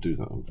always want to do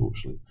that,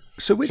 unfortunately.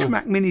 So which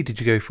Mac Mini did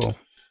you go for?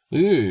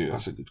 Yeah,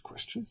 that's a good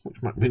question.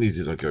 Which Mac Mini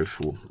did I go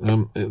for?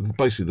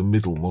 Basically the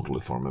middle model,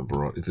 if I remember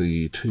right.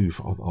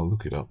 I'll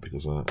look it up,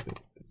 because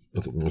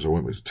otherwise I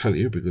won't be able to tell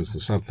you, because the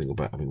sad thing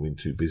about having been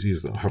too busy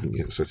is that I haven't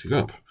yet set it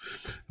up.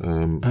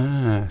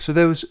 So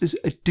there was.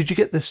 Did you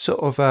get this sort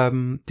of?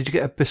 Did you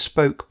get a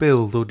bespoke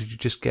build, or did you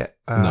just get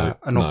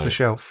an off the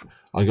shelf?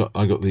 I got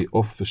the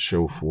off the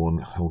shelf one.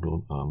 Hold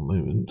on a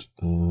moment.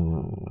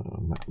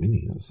 Mac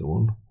Mini, that's the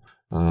one.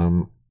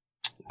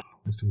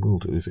 It will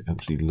do if it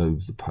actually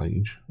loads the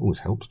page. Always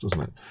helps,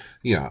 doesn't it?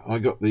 Yeah, I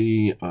got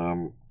the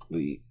 3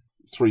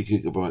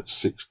 GB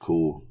 6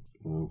 core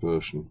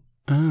version.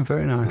 Oh,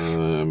 very nice.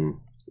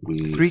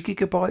 3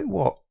 GB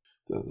what?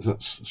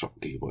 That's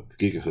sorry,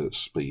 gigahertz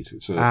speed.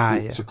 It's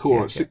a it's a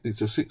core. Yeah.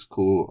 It's a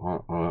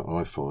 6-core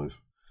i5.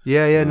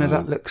 Yeah. No,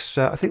 that looks.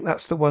 I think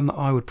that's the one that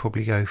I would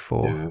probably go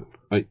for.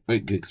 Yeah,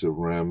 8 gigs of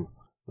RAM,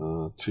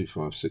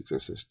 256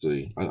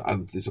 SSD,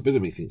 and there's a bit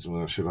of me thinks,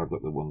 well, I should have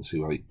got the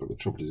 128, but the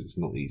trouble is, it's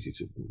not easy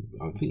to.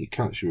 I think you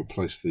can actually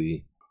replace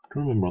the. I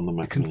don't remember on the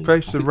Mac. You can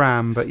replace the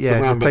RAM, but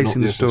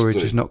replacing the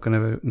storage is not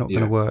going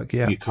to work.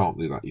 Yeah, you can't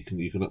do that. You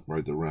can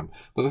upgrade the RAM.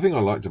 But the thing I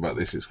liked about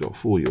this, it's got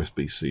 4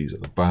 USB-Cs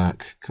at the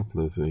back, a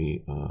couple of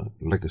the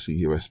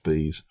legacy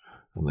USBs,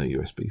 and their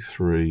USB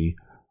 3.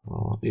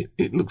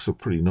 It looks a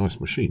pretty nice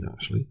machine,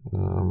 actually.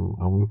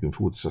 I'm looking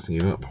forward to setting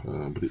it up,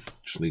 but it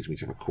just needs me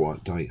to have a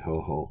quiet day.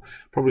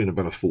 Probably in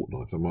about a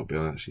fortnight, I might be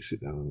able to actually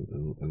sit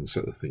down and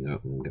set the thing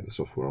up and get the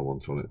software I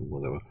want on it and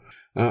whatever.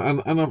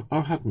 And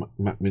I've had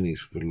Mac Minis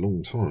for a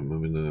long time. I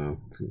mean, I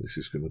think this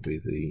is going to be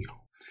the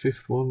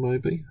 5th one,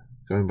 maybe,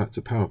 going back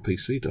to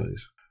PowerPC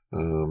days.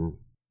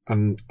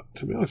 And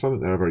to be honest, I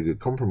think they're a very good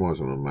compromise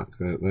on a Mac.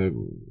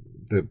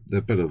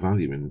 They're better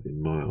value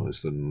in my eyes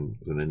than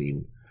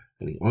any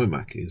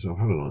iMac is. I've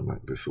had an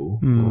iMac before.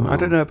 I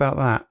don't know about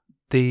that.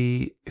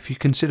 If you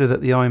consider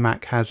that the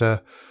iMac has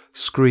a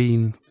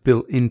screen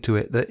built into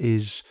it that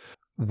is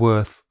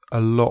worth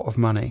a lot of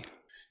money.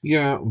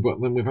 Yeah,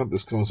 but then we've had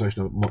this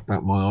conversation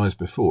about my eyes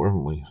before,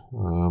 haven't we?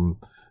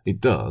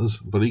 It does,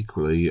 but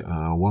equally,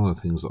 one of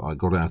the things that I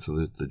got out of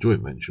the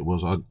joint venture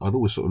was I'd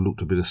always sort of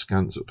looked a bit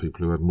askance at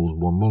people who had more than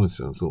one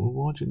monitor and thought, well,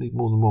 why do you need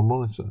more than one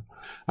monitor?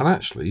 And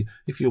actually,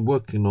 if you're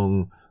working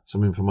on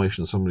some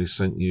information somebody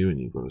sent you and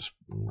you've got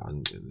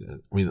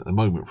at the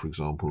moment, for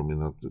example,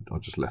 I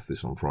just left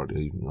this on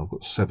Friday evening. I've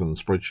got 7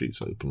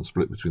 spreadsheets open,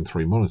 split between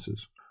 3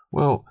 monitors.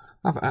 Well,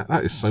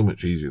 that is so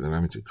much easier than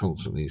having to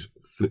constantly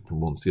flip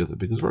from one to the other,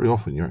 because very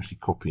often you're actually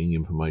copying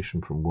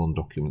information from one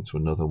document to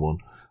another one.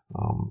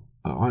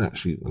 I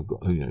actually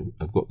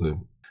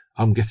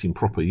I'm getting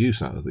proper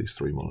use out of these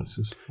 3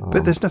 monitors.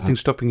 But there's nothing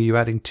stopping you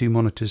adding 2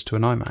 monitors to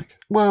an iMac.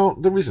 Well,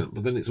 there isn't,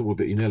 but then it's all a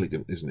bit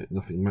inelegant, isn't it?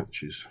 Nothing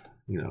matches.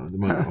 At the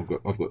moment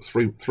I've got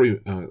three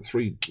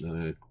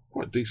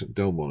quite decent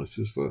Dell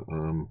monitors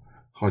that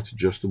height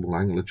adjustable,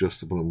 angle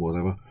adjustable, and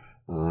whatever.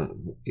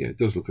 It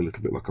does look a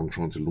little bit like I'm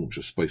trying to launch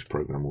a space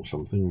program or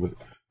something,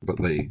 but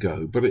there you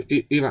go. But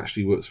it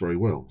actually works very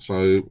well.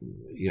 So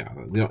yeah,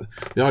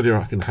 the idea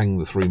I can hang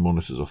the 3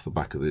 monitors off the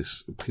back of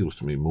this appeals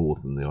to me more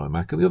than the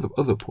iMac. And the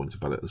other point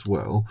about it as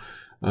well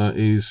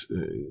is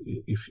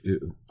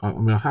I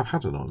have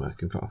had an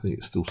iMac. In fact, I think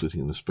it's still sitting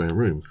in the spare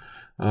room.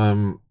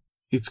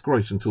 it's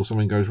great until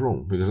something goes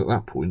wrong, because at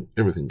that point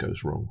everything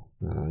goes wrong.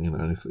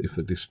 And if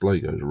the display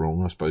goes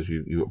wrong, I suppose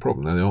you've got a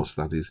problem. Now the answer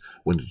to that is,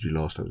 when did you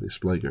last have a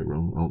display go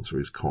wrong? Answer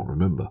is, can't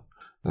remember.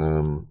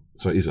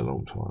 So it is a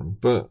long time.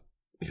 But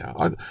yeah,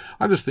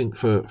 I just think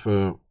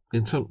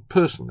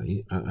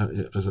personally,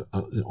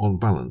 on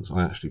balance,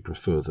 I actually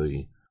prefer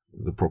the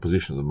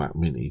proposition of the Mac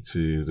Mini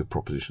to the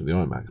proposition of the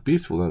iMac.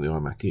 Beautiful though the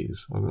iMac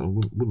is, I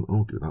wouldn't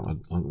argue that.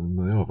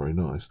 They are very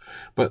nice.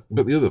 But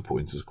the other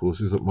point, of course,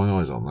 is that my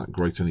eyes aren't that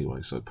great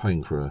anyway. So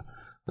paying for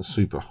a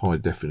super high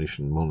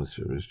definition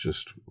monitor is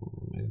just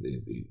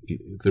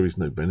there is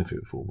no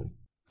benefit for me.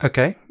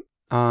 Okay,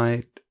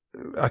 I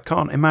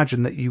can't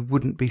imagine that you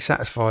wouldn't be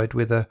satisfied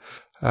with a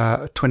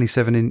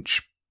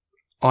 27-inch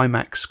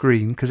iMac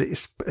screen, because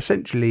it's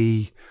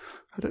essentially,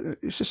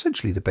 it's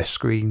essentially the best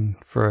screen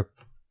for a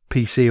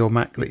PC or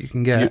Mac that you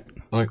can get.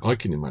 Yeah, I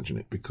can imagine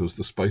it, because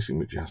the space in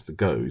which it has to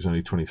go is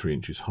only 23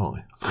 inches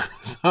high.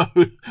 So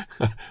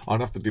I'd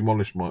have to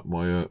demolish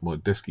my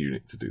desk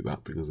unit to do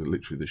that, because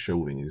literally the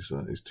shelving is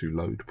too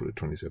low to put a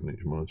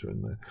 27-inch monitor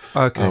in there.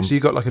 Okay, so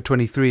you've got like a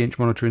 23-inch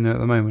monitor in there at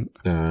the moment?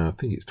 I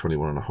think it's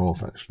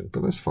 21.5 actually,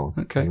 but that's fine.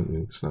 Okay,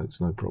 it's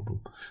no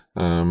problem.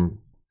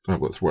 I've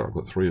got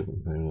three of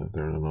them.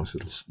 They're in a nice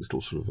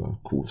little sort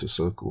of quarter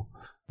circle.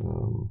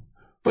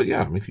 But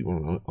yeah, if you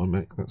want an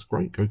iMac, that's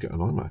great. Go get an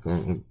iMac.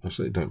 I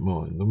certainly don't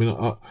mind. I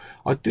mean,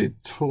 I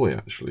did toy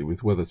actually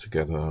with whether to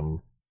get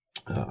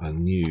a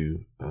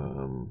new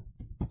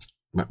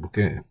MacBook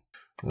Air,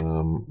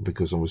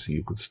 because obviously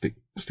you could stick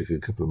a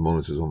couple of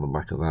monitors on the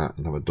back of that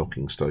and have a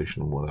docking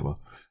station and whatever.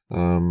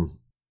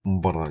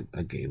 But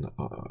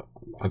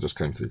I just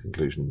came to the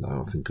conclusion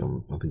now. I think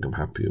I'm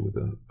happier with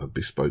a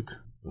bespoke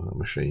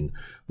machine,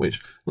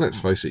 which, let's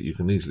face it, you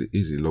can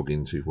easily log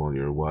into while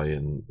you're away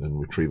and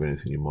retrieve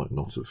anything you might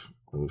not have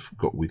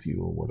got with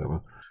you or whatever.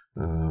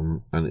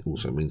 And it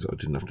also means that I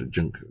didn't have to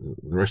junk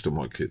the rest of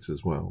my kits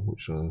as well,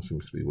 which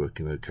seems to be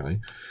working okay.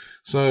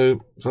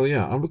 So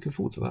yeah, I'm looking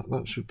forward to that.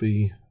 That should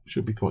be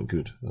quite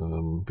good.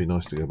 Be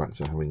nice to go back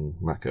to having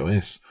Mac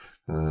OS.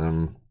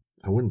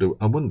 I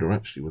wonder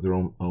actually whether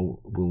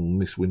will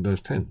miss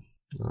Windows 10.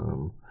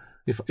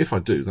 If I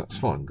do, that's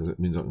fine, because it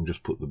means I can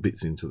just put the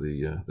bits into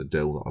the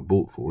Dell that I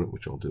bought for it,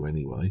 which I'll do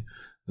anyway.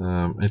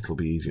 It'll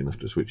be easy enough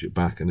to switch it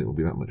back, and it'll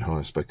be that much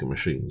higher spec of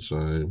machine.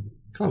 So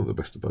kind of the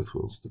best of both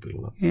worlds to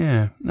build up.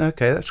 Yeah.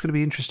 Okay, that's going to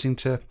be interesting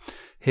to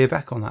hear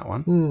back on that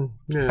one.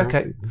 Yeah.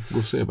 Okay.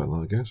 We'll see about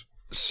that, I guess.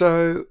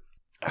 So,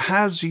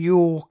 has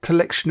your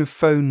collection of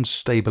phones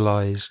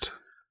stabilised?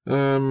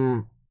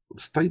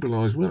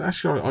 Stabilised? Well,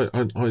 actually,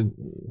 I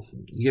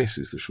yes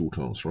is the short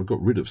answer. I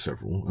got rid of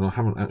several, and I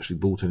haven't actually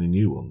bought any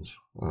new ones.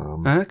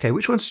 Okay,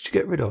 which ones did you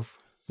get rid of?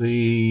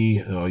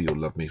 You'll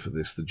love me for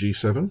this, the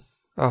G7.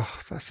 Oh,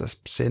 that's a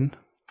sin.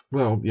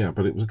 Well, yeah,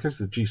 but it was a case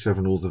of the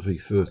G7 or the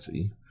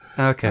V30.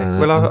 Okay,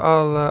 well,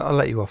 I'll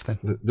let you off then.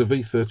 The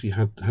V30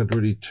 had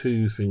really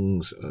two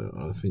things,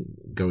 I think,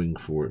 going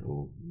for it.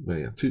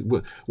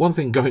 One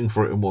thing going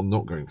for it and one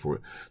not going for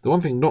it. The one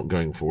thing not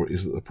going for it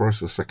is that the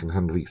price of a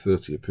second-hand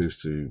V30 appears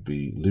to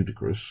be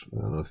ludicrous,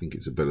 and I think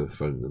it's a better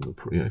phone than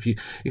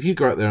if you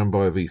go out there and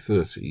buy a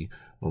V30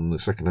 on the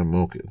second-hand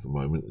market at the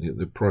moment,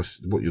 the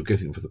price, what you're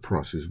getting for the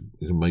price is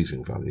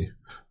amazing value.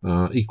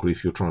 Equally,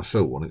 if you're trying to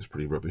sell one, it's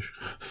pretty rubbish.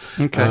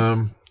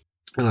 Okay.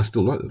 And I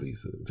still like the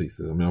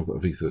V30. I mean, I've got a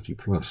V30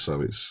 Plus, so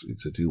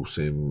it's a dual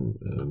SIM,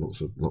 lots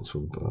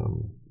of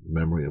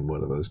memory and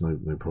whatever. There's no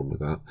problem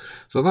with that.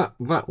 So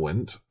that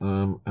went.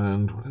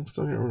 And what else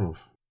did I get rid of?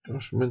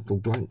 Gosh, mental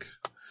blank.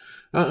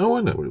 I know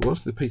what it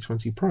was. The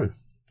P20 Pro.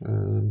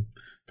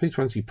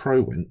 P20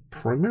 Pro went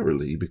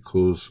primarily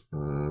because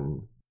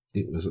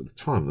it was, at the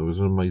time, there was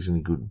an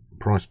amazingly good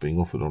price being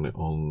offered on it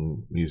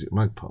on Music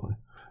Magpie.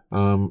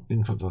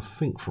 In fact, I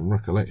think from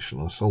recollection,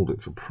 I sold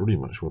it for pretty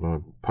much what I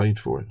paid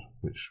for it,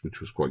 which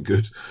was quite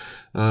good.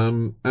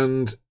 And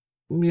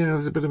yeah,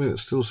 there's a bit of me that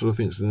still sort of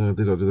thinks, did I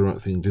do the right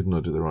thing? Didn't I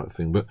do the right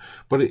thing? But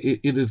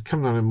it had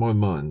come down in my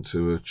mind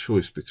to a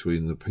choice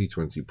between the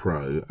P20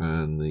 Pro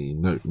and the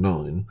Note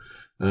 9,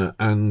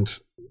 and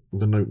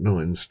the Note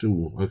 9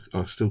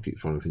 I still keep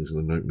finding things in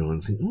the Note 9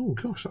 and think, oh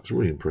gosh, that's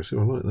really impressive.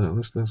 I like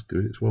that. That's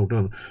good. It's well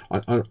done.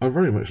 I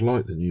very much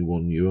like the new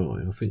One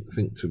UI. I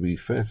think to be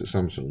fair to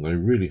Samsung, they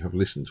really have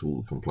listened to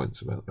all the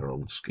complaints about their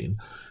old skin,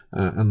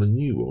 and the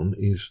new one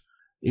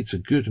it's a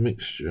good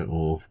mixture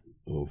of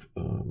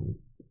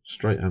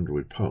straight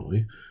Android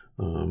Pie,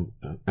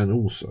 and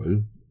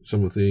also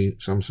some of the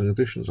Samsung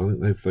editions. I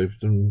think they've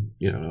done.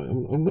 Yeah,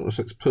 I'm not going to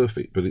say it's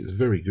perfect, but it's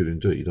very good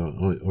indeed.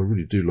 I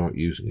really do like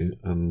using it.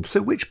 And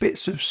so, which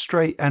bits of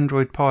straight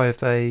Android Pie have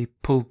they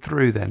pulled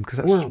through then? Because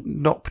that's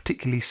not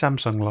particularly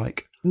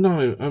Samsung-like.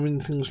 No, I mean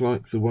things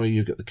like the way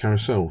you get the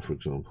carousel, for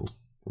example.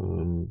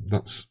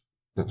 That's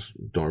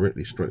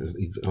directly straight.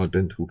 It's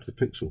identical to the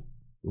Pixel.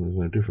 There's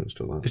no difference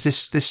to that. Is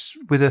this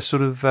with a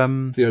sort of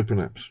the Open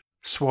Apps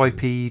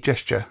swipey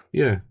gesture?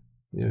 Yeah.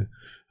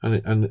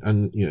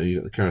 And you know, you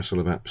get the carousel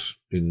of apps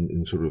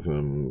in sort of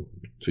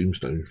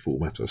Tombstone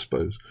format, I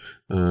suppose.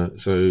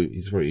 So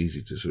it's very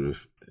easy to sort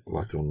of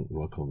like on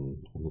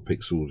the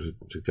Pixel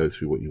to go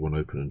through what you want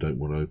to open and don't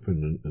want to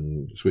open,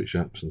 and switch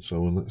apps and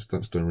so on.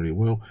 That's done really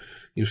well.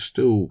 You've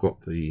still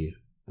got the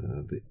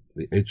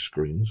edge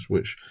screens,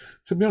 which,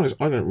 to be honest,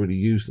 I don't really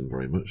use them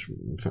very much.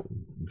 In fact,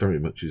 very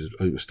much is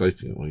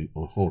overstating it.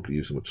 I hardly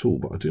use them at all,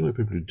 but I do know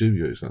people who do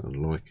use that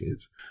and like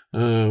it.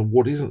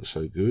 What isn't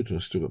so good, and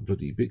I've still got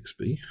bloody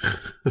Bixby,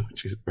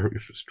 which is very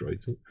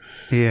frustrating.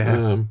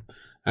 Yeah.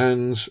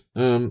 And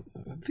the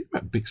thing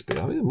about Bixby,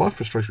 I think my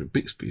frustration with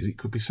Bixby is it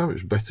could be so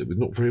much better with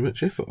not very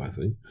much effort, I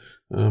think.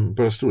 But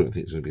I still don't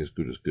think it's going to be as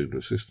good as Google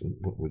Assistant,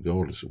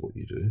 regardless of what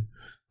you do.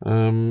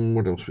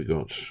 What else we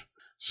got?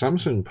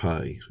 Samsung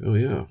Pay. Oh,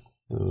 yeah.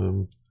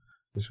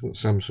 We've got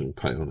Samsung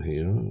Pay on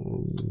here.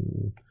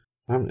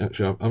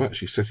 I've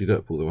actually set it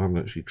up, although I haven't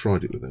actually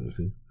tried it with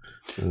anything.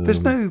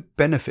 There's no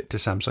benefit to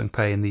Samsung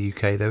Pay in the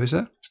UK, though, is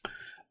there?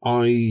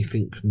 I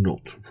think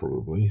not,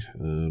 probably.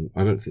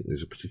 I don't think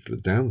there's a particular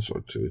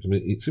downside to it. I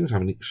mean, it seems to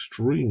have an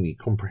extremely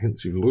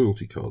comprehensive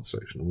loyalty card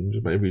section. I mean,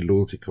 just about every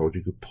loyalty card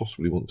you could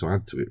possibly want to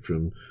add to it,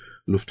 from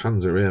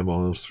Lufthansa Air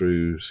Miles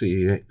through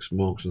CEX,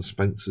 Marks and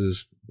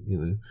Spencer's,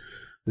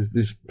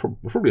 There's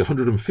probably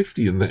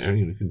 150 in there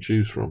you can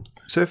choose from.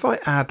 So if I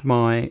add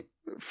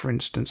for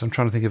instance, I'm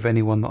trying to think of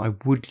anyone that I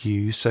would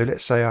use. So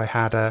let's say I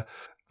had a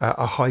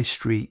high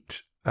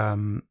street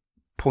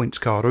points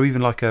card, or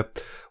even like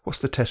what's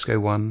the Tesco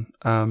one?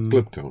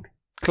 Club card.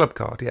 Club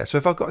card, yeah. So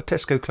if I've got a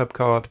Tesco club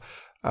card,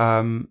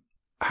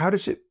 how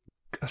does it...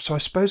 So I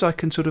suppose I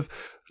can sort of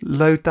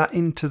load that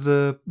into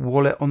the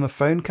wallet on the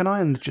phone, can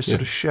I? And just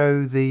sort of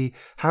show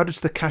how does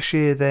the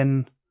cashier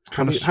then...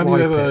 Have you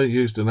ever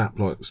used an app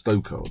like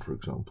Stowcard, for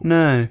example?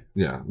 No.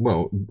 Yeah,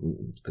 well,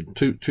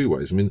 two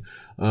ways. I mean,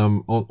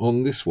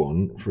 on this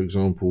one, for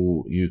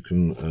example, you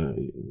can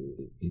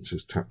it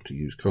says tap to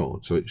use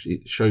card, so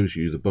it shows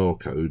you the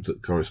barcode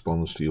that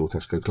corresponds to your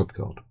Tesco Club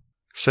card.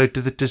 So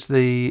does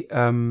the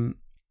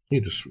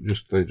you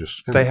they just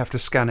scan they it. Have to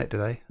scan it, do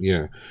they?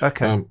 Yeah.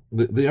 Okay.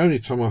 The only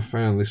time I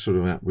found this sort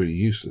of app really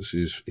useless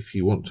is if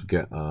you want to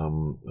get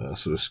a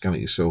sort of scan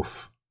it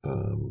yourself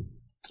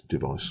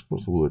device.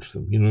 What's the word for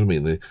them? You know what I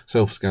mean? The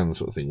self-scan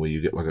sort of thing, where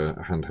you get like a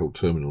handheld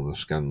terminal and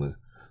scan the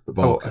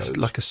barcodes.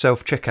 Like a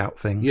self-checkout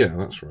thing. Yeah,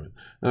 that's right.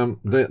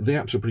 The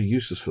apps are pretty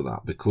useless for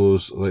that,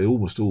 because they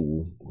almost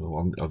all...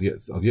 Well, I've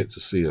yet to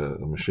see a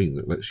machine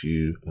that lets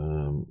you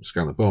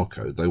scan a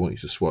barcode. They want you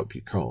to swipe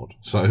your card,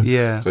 so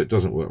it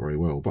doesn't work very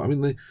well. But I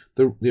mean,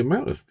 the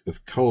amount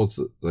of cards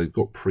that they've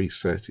got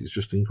preset is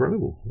just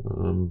incredible.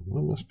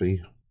 That must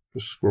be,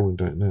 just scrolling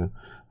down now,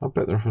 I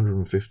bet there are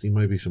 150,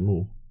 maybe some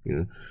more.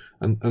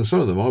 And some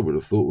of them I would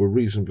have thought were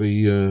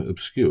reasonably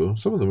obscure.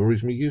 Some of them are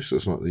reasonably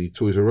useless, like the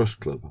Toys R Us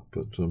Club,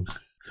 but I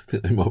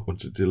think they might want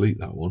to delete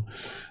that one.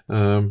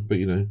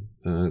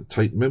 But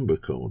Tate member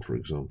card, for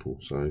example.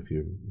 So if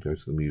you go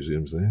to the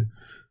museums there,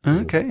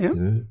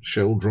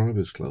 Shell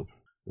Drivers Club,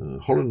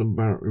 Holland and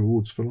Barrett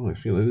Rewards for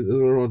Life.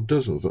 There are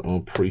dozens that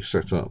are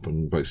pre-set up,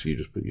 and basically you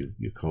just put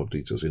your card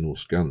details in or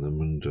scan them,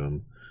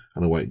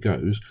 and away it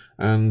goes.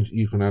 And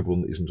you can add one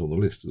that isn't on the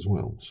list as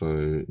well.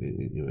 So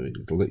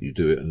it'll let you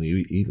do it, and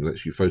it even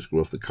lets you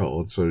photograph the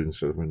card. So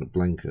instead of having a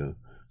blank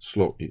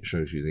slot, it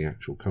shows you the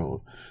actual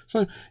card.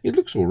 So it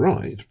looks all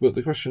right, but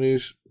the question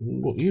is,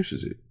 what use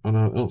is it? And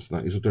our answer to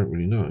that is I don't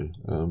really know.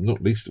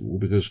 Not least of all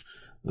because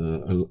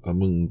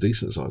among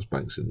decent-sized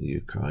banks in the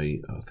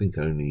UK, I think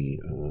only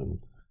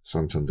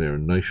Santander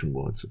and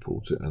Nationwide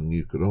support it, and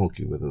you could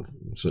argue whether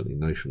certainly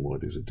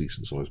Nationwide is a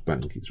decent-sized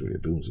bank. It's really a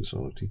building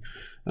society.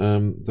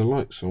 The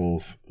likes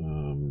of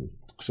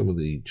some of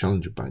the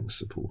challenger banks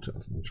support it.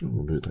 I'm trying to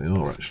remember who they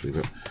are actually,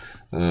 but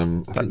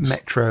I think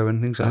Metro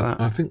and things like that.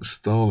 I think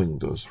Starling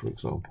does, for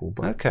example.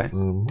 But, okay.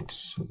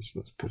 Let's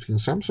put in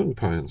Samsung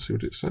Pay and see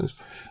what it says.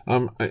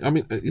 I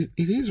mean, it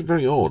is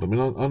very odd. I mean,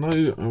 I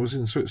know I was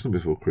in Switzerland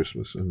before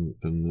Christmas,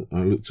 and I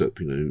looked up,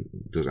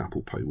 does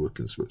Apple Pay work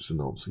in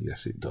Switzerland? Answer,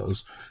 yes, it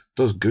does.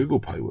 Does Google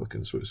Pay work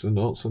in Switzerland?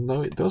 Answer, no,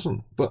 it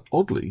doesn't. But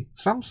oddly,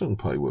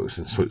 Samsung Pay works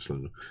in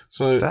Switzerland.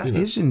 So that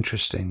is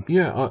interesting.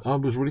 Yeah, I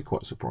was really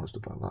quite surprised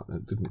about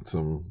that.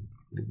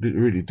 It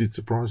really did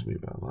surprise me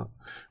about that.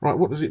 Right,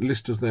 what does it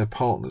list as their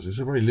partners? It's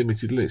a very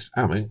limited list.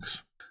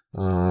 Amex,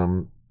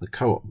 the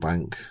Co-op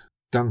Bank,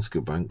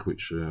 Danske Bank,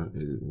 which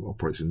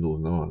operates in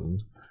Northern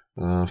Ireland,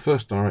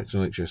 First Direct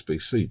and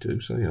HSBC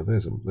do. So yeah,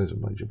 there's a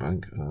major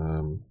bank.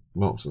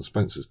 Marks and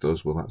Spencer's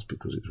does. Well, that's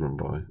because it's run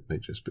by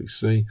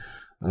HSBC.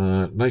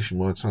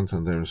 Nationwide,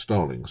 Santander, and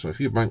Starling. So if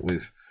you bank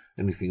with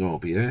anything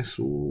RBS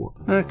or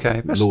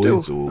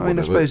Lloyds or whatever,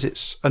 I suppose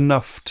it's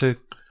enough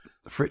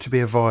for it to be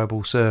a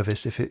viable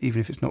service, even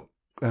if it's not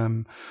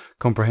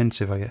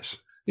comprehensive, I guess.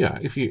 Yeah,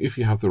 if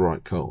you have the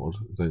right card,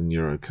 then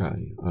you're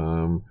okay.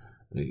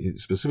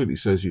 It specifically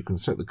says you can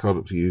set the card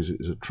up to use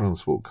it as a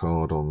transport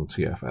card on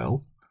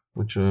TfL,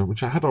 which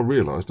had I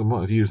realised I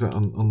might have used that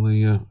on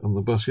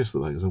the bus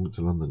yesterday, because I went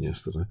to London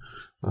yesterday.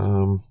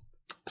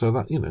 So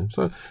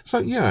that, so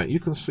yeah, you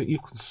can see.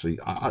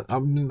 I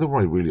mean, the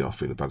way really I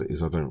feel about it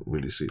is I don't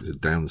really see it as a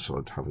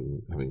downside to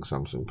having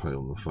Samsung Pay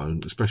on the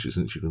phone, especially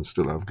since you can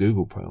still have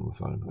Google Pay on the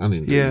phone, and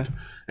indeed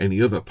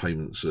any other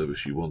payment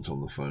service you want on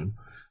the phone.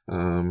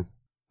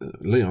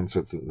 Leon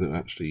said that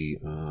actually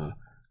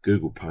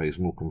Google Pay is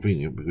more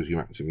convenient because you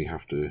actually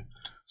have to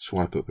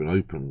swipe up and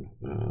open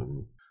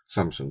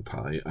Samsung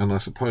Pay, and I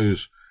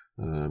suppose.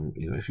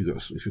 If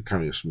you're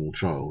carrying a small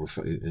child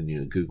in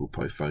your Google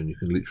Pay phone, you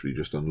can literally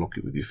just unlock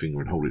it with your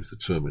finger and hold it to the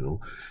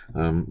terminal.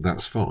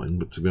 That's fine,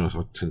 but to be honest,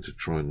 I tend to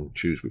try and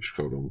choose which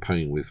card I'm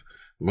paying with,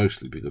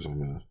 mostly because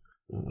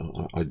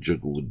I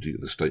juggle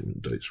the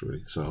statement dates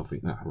really. So I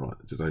think, right,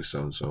 today's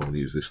so and so, I'll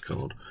use this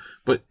card.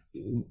 But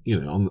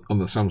on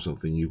the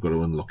Samsung thing, you've got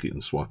to unlock it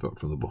and swipe up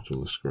from the bottom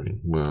of the screen.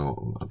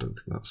 Well, I don't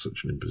think that's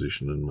such an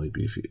imposition, and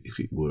maybe if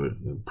it were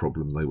a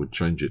problem, they would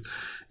change it.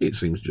 It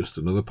seems just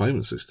another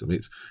payment system.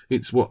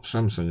 It's what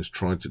Samsung has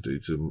tried to do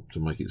to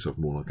make itself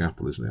more like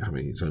Apple, isn't it?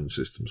 Having its own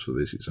systems for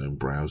this, its own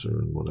browser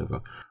and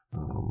whatever.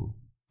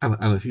 And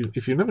if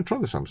you've never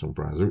tried the Samsung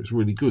browser, it's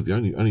really good. The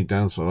only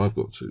downside I've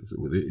got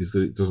with it is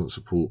that it doesn't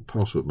support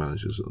password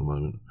managers at the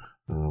moment.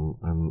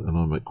 And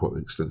I make quite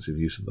extensive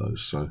use of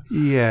those. So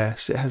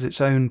yes, it has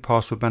its own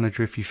password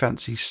manager if you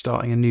fancy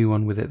starting a new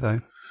one with it, though.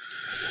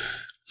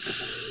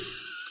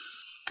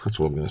 That's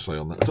all I'm going to say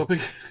on that topic.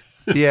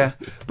 Yeah,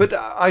 but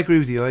I agree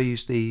with you. I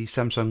use the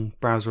Samsung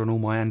browser on all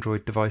my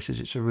Android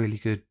devices. It's a really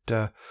good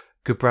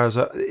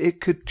browser.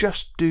 It could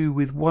just do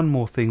with one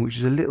more thing, which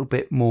is a little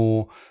bit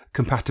more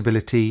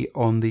compatibility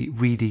on the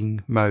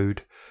reading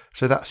mode.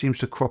 So that seems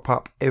to crop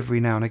up every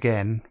now and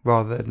again,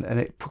 and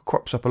it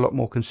crops up a lot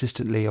more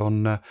consistently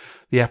on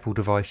the Apple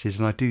devices.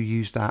 And I do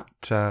use that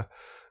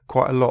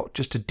quite a lot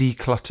just to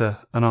declutter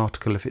an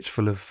article if it's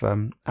full of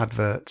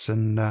adverts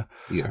and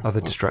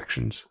other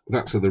distractions.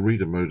 So the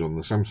reader mode on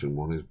the Samsung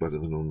one is better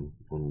than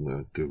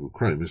on Google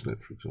Chrome, isn't it,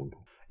 for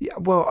example? Yeah,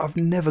 well, I've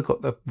never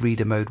got the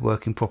reader mode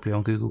working properly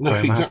on Google Chrome. No,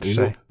 exactly,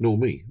 I have to say. Nor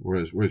me.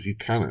 Whereas you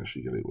can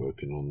actually get it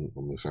working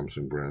on the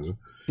Samsung browser.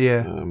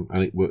 Yeah.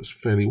 And it works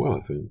fairly well,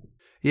 I think.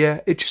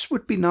 Yeah, it just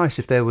would be nice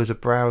if there was a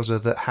browser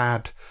that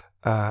had.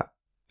 I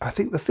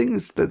think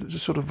the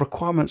sort of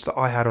requirements that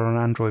I had on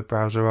an Android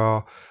browser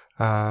are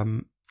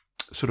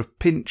sort of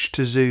pinch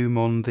to zoom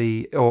on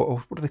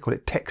or what do they call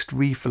it? Text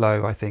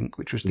reflow, I think,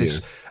 which was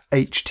this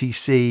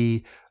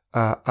HTC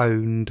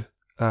owned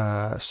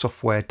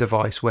software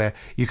device where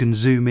you can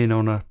zoom in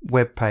on a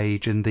web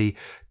page and the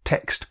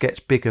text gets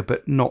bigger,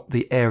 but not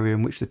the area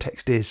in which the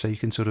text is. So you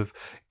can sort of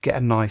get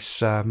a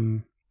nice.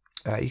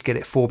 You get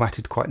it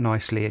formatted quite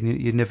nicely,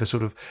 and you're never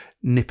sort of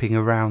nipping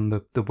around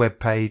the web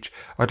page.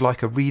 I'd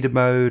like a reader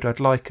mode. I'd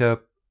like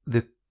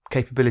the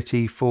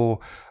capability for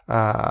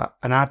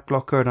an ad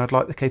blocker, and I'd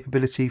like the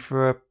capability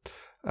for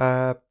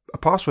a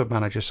password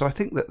manager. So I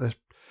think that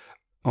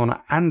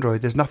on Android,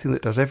 there's nothing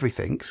that does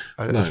everything,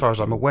 as far as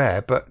I'm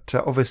aware. But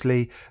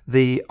obviously,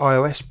 the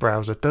iOS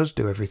browser does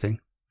do everything.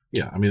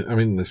 Yeah, I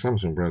mean, the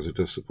Samsung browser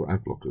does support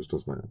ad blockers,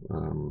 doesn't it?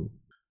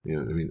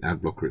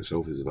 AdBlocker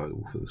itself is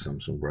available for the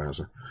Samsung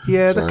browser.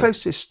 Yeah, the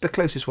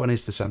closest one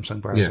is the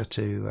Samsung browser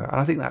and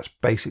I think that's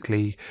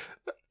basically,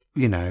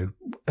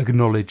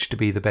 acknowledged to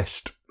be the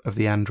best of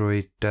the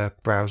Android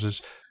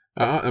browsers.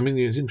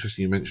 It's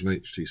interesting you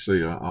mentioned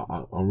HTC.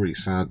 I'm really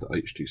sad that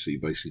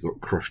HTC basically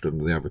got crushed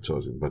under the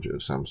advertising budget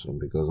of Samsung,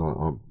 because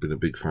I've been a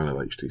big fan of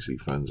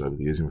HTC phones over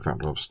the years. In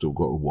fact, I've still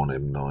got a One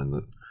M9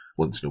 that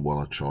once in a while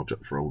I charge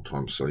up for old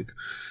time's sake.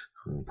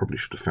 Probably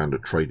should have found a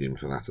trade-in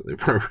for that at the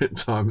appropriate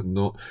time and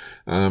not.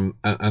 And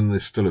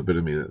there's still a bit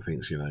of me that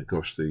thinks,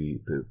 gosh, the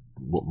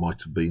what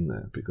might have been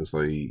there, because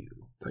they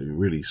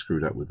really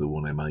screwed up with the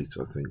One M8,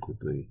 I think, with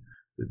the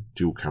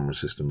dual camera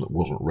system that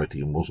wasn't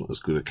ready and wasn't as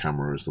good a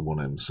camera as the One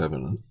M7.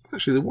 And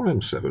actually, the One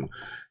M7,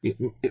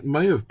 it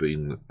may have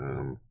been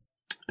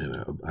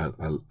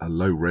a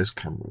low-res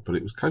camera, but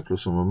it was capable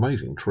of some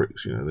amazing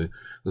tricks. The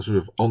sort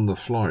of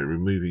on-the-fly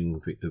removing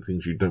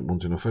things you don't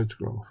want in a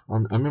photograph. I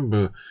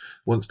remember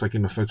once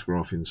taking a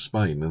photograph in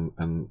Spain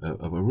and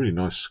of a really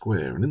nice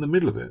square, and in the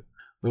middle of it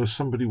there was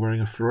somebody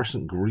wearing a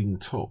fluorescent green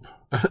top,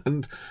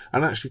 and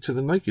actually to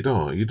the naked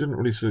eye you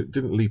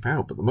didn't leap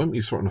out, but the moment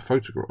you saw it in a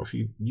photograph,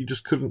 you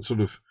just couldn't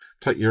sort of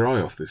take your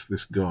eye off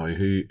this guy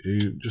who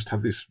just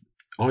had this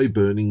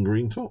eye-burning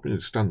green top.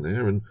 Stand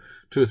there and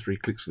 2 or 3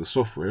 clicks of the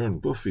software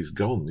and boof, he's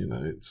gone.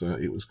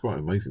 It was quite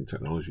an amazing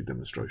technology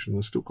demonstration.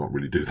 I still can't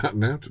really do that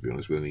now, to be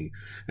honest with any,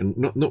 and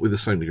not with the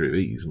same degree of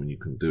ease. I mean, you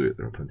can do it.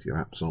 There are plenty of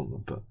apps on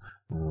them, but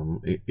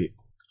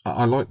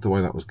I liked the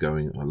way that was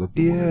going. I loved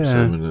the One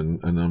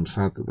M7, and I'm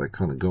sad that they're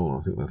kind of gone.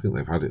 I think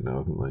they've had it now,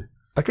 haven't they?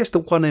 I guess the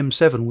One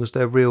M7 was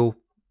their real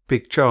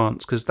big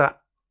chance, because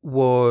that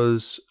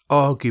was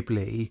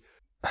arguably,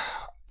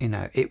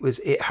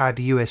 it had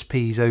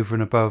USPs over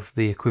and above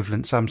the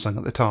equivalent Samsung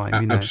at the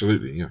time.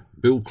 Absolutely, yeah.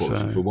 Build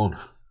quality for one.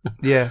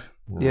 Yeah.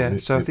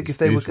 So I think if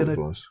they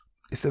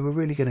were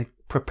really going to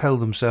propel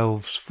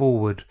themselves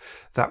forward,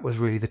 that was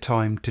really the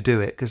time to do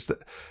it, because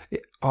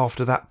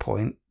after that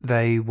point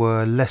they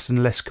were less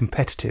and less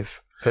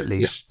competitive. at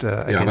least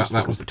Yeah, against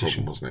that the was the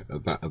problem, competition. wasn't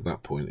it? At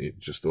that point, it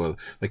just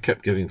they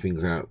kept getting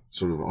things out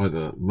sort of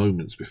either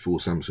moments before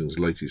Samsung's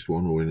latest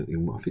one, or in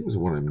I think it was a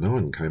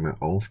 1M9 came out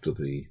after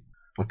the.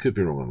 I could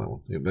be wrong on that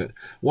one, yeah, but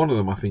one of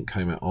them I think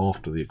came out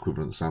after the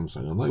equivalent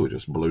Samsung, and they were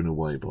just blown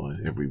away by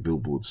every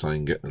billboard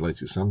saying get the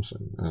latest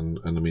Samsung. And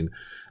I mean,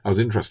 I was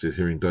interested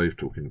hearing Dave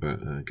talking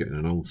about getting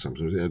an old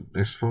Samsung. Was it an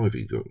S5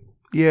 he got?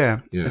 Yeah,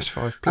 Yeah. S5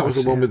 Plus. That was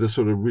the one yeah. with the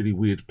sort of really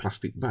weird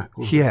plastic back,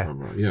 wasn't Yeah. it? If I'm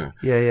right? Yeah.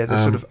 Yeah, the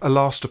sort of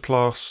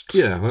elastoplast.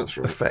 Yeah, that's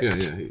right. effect.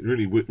 Yeah. It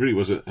really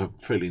was a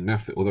fairly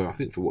naff. Although I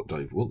think for what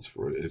Dave wants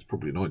for it, it's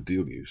probably an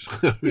ideal use.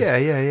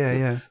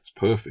 Yeah. It's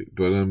perfect.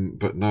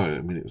 But no,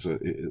 I mean,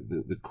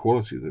 the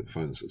quality of the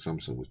phones that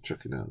Samsung was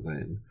chucking out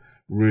then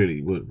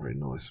really weren't very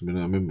nice. I mean,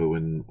 I remember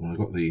when I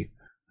got the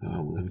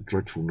a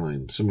dreadful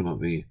name, something like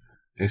the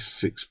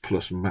S6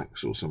 Plus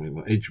Max or something,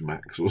 like Edge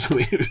Max or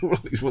something, one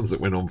of these ones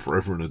that went on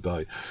forever and a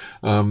day.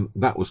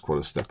 That was quite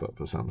a step up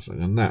for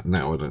Samsung, and that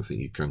now I don't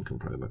think you can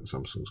compare that to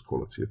Samsung's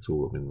quality at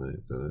all. I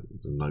mean, the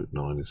Note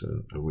 9 is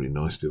a really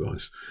nice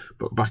device,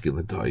 but back in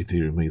the day,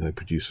 dear me, they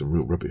produced some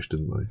real rubbish,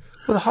 didn't they?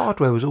 Well, the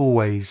hardware was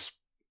always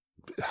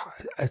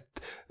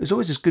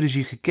as good as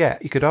you could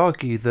get. You could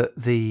argue that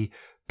the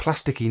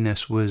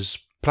plastickiness was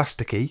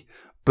plasticky,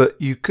 but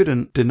you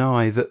couldn't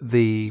deny that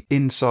the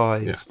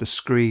insides, the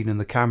screen and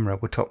the camera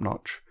were top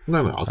notch.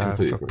 No, I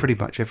completely for agree. pretty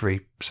much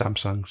every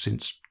Samsung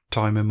since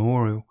time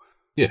immemorial.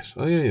 Yes,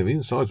 the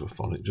insides were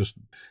fun. It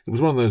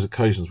was one of those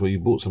occasions where you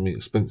bought something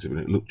expensive and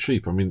it looked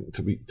cheap. I mean,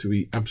 to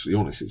be absolutely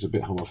honest, it's a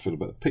bit how I feel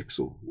about the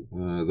Pixel.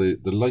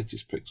 The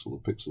latest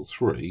Pixel, the Pixel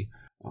 3,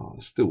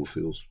 still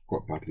feels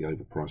quite badly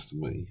overpriced to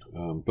me.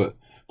 But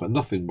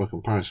nothing by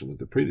comparison with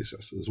the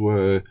predecessors,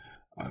 where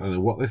I don't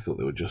know what they thought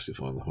they were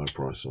justifying the high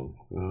price on.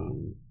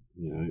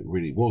 It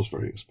really was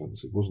very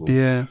expensive, wasn't it?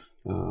 Yeah.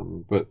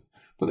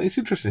 But it's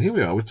interesting. Here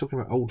we are. We're talking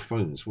about old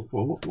phones.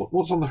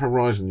 What's on the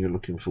horizon you're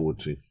looking forward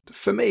to?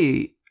 For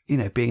me,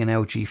 being an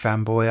LG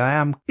fanboy, I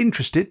am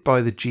interested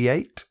by the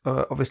G8.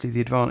 Obviously, the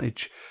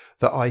advantage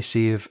that I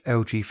see of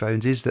LG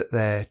phones is that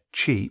they're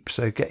cheap,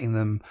 so getting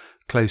them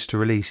close to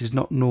release is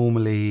not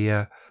normally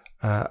a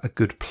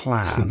good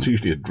plan. It's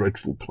usually a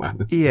dreadful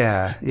plan.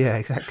 Yeah,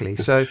 exactly.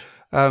 So,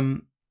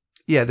 the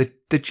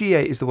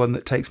G8 is the one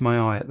that takes my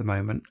eye at the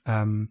moment.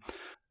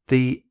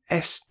 The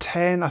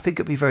S10, I think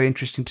it'd be very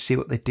interesting to see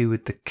what they do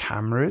with the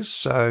cameras.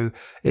 So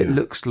it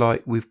looks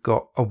like we've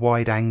got a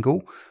wide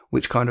angle,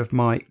 which kind of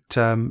might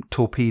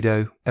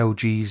torpedo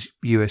LG's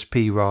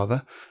USP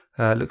rather.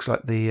 Looks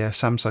like the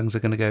Samsungs are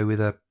going to go with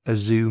a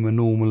zoom, a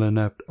normal, and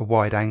a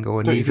wide angle,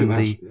 and Don't you even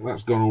think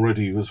that's gone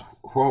already? Was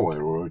Huawei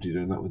are already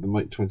doing that with the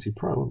Mate 20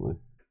 Pro, aren't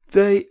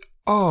they? They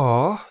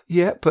are,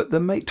 yeah, but the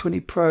Mate 20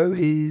 Pro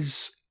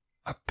is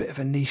a bit of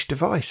a niche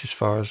device as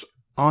far as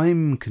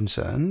I'm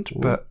concerned.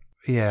 But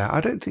yeah, I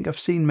don't think I've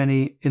seen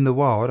many in the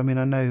wild. I mean,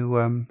 I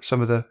know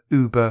some of the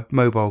Uber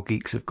mobile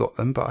geeks have got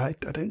them, but I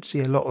don't see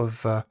a lot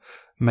of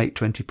Mate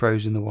 20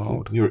 Pros in the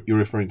wild. You're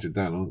referring to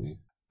Dan, aren't you?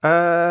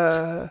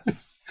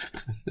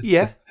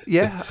 Yeah,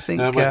 I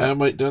think... Our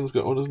mate Dan's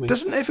got one, hasn't he?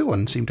 Doesn't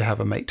everyone seem to have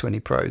a Mate 20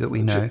 Pro that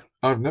we know?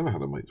 I've never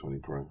had a Mate 20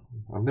 Pro.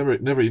 I've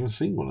never even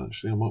seen one,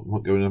 actually. I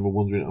might go and have a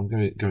wander. I'm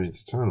going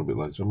into town a bit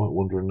later. I might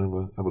wander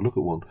and have a look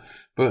at one.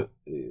 But,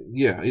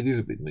 yeah, it is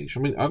a bit niche.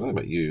 I mean, I don't know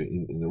about you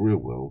in the real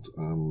world.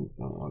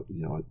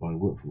 I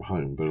work from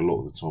home, but a lot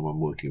of the time I'm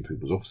working in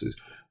people's offices.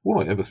 All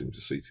I ever seem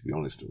to see, to be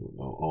honest,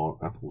 are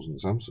Apples and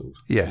Samsungs.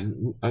 Yeah.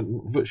 I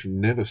virtually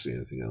never see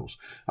anything else.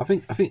 I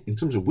think in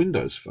terms of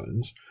Windows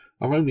phones,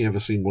 I've only ever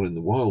seen one in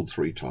the wild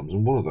 3 times,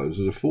 and one of those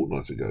was a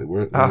fortnight ago,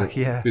 where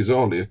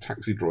bizarrely a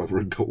taxi driver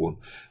had got one.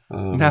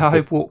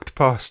 I walked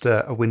past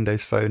a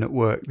Windows phone at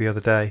work the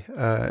other day.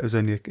 It was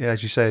only,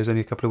 as you say, it was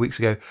only a couple of weeks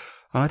ago.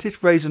 And I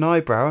did raise an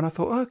eyebrow, and I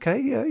thought,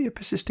 okay, yeah, you're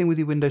persisting with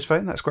your Windows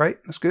phone. That's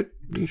great. That's good.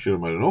 You should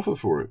have made an offer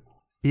for it.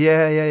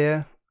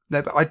 Yeah.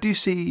 No, but I do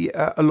see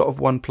a lot of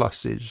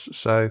OnePluses.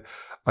 So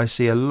I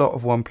see a lot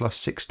of OnePlus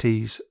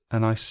 6Ts,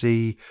 and I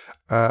see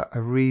a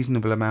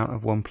reasonable amount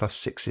of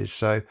OnePlus 6s.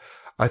 So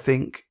I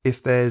think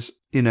if there's,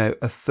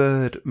 a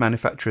third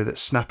manufacturer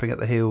that's snapping at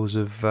the heels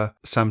of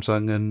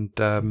Samsung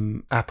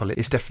and Apple,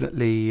 it's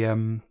definitely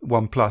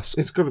OnePlus.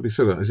 It's got to be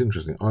said, it's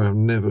interesting. I have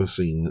never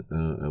seen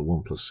a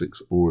OnePlus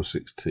 6 or a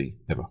 6T,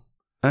 ever.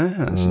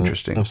 That's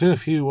interesting. I've seen a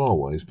few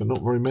Huawei's, but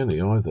not very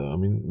many either. I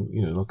mean,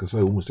 like I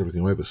say, almost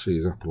everything I ever see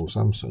is Apple or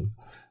Samsung.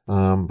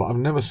 But I've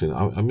never seen it.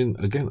 I mean,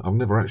 again, I've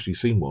never actually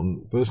seen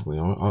one personally.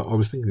 I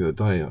was thinking the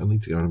other day, I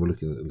need to go and have a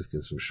look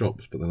in some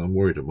shops, but then I'm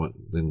worried I might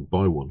then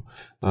buy one.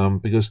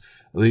 Because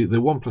the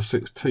OnePlus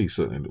 6T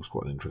certainly looks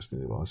quite an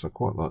interesting device. I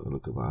quite like the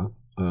look of that.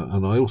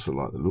 And I also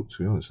like the look,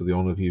 to be honest, of the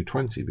Honor View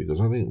 20, because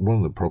I think one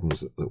of the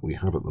problems that we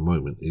have at the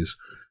moment is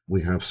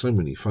we have so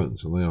many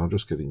phones and they are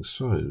just getting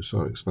so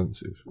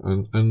expensive.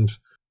 And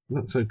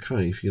that's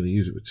okay if you're going to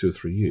use it for 2 or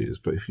 3 years,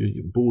 but if you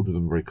get bored of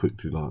them very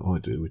quickly like I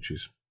do, which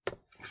is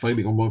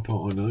failing on my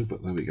part, I know,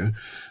 but there we go.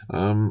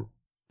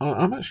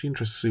 I'm actually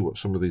interested to see what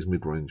some of these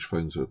mid-range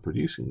phones are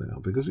producing now,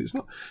 because it's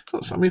not.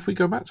 I mean, if we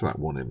go back to that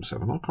one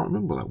M7, I can't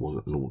remember what that was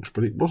at launch,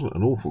 but it wasn't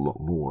an awful lot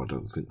more, I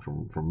don't think,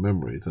 from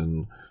memory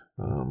than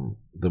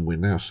we're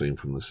now seeing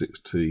from the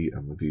 6T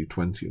and the View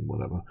 20 and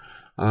whatever.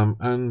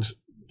 And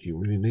you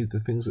really need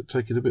the things that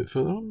take it a bit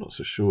further. I'm not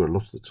so sure a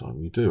lot of the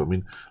time you do. I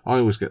mean, I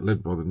always get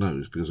led by the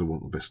nose because I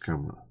want the best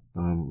camera.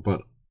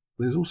 But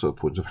there's also a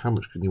point of how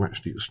much can you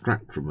actually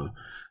extract from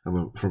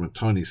a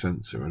tiny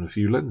sensor and a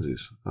few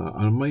lenses.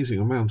 An amazing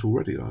amount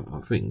already,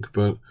 I think.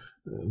 But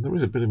there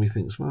is a bit of me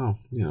thinks, well,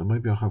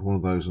 maybe I'll have one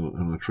of those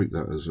and I treat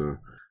that as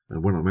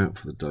when I'm out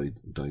for the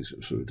days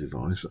sort of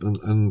device,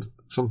 and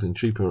something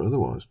cheaper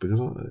otherwise,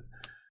 because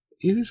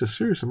it is a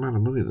serious amount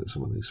of money that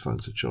some of these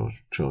phones are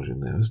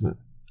charging now, isn't it?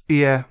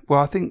 Yeah,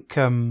 well, I think I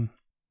can't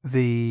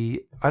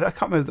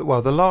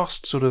remember. The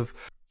last sort of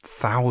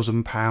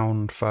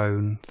 £1,000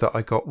 phone that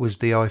I got was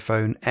the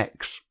iPhone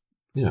X.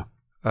 Yeah.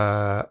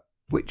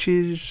 Which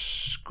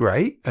is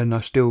great, and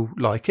I still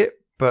like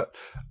it, but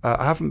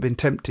I haven't been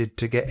tempted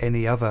to get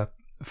any other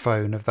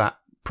phone of that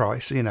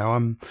price.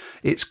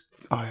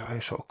 I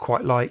sort of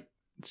quite like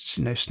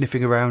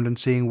sniffing around and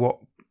seeing what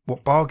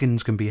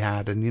bargains can be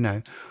had,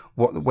 and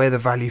where the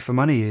value for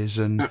money is,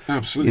 and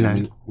absolutely.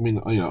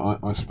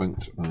 I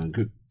spent a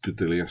good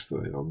deal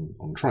yesterday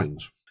on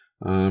trains,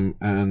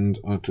 and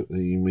I took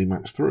the Mi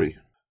Max 3,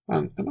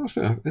 and I was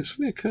there. It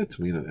suddenly occurred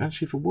to me,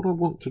 actually, for what I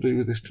want to do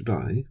with this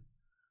today,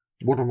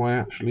 what am I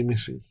actually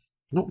missing?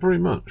 Not very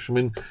much. I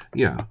mean,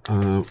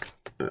 I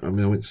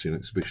went to see an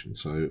exhibition,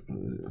 so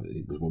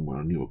it was one where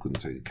I knew I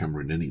couldn't take a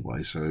camera in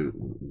anyway, so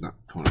that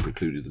kind of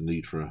precluded the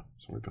need for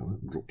sorry about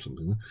that, dropped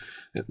something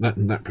there.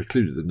 That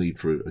precluded the need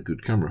for a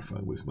good camera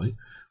phone with me.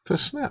 For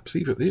snaps,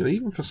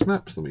 even for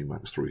snaps, the Mi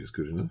Max 3 is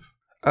good enough.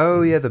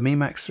 Oh yeah, the Mi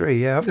Max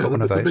 3. Yeah, I've got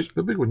one of those.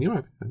 The big one you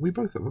have. We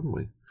both have, haven't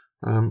we?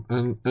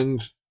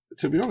 And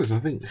to be honest, I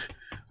think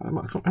how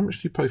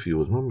much do you pay for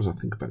yours? Mine was, I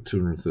think, about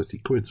 230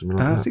 quid. Something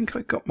like that. I think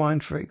I got mine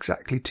for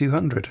exactly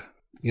 200.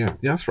 Yeah,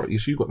 that's right.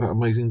 So you got that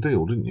amazing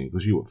deal, didn't you?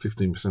 Because you got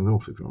 15%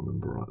 off, if I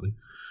remember rightly.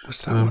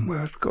 Was that one where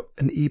I've got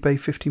an eBay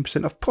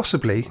 15% off?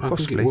 Possibly. I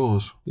think it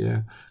was.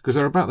 Yeah, because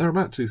they're about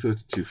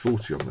 230,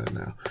 240 on there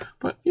now.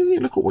 But you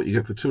look at what you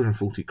get for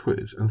 240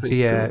 quid and think,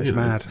 it's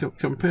mad.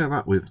 Compare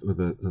that with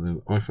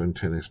the iPhone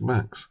XS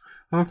Max,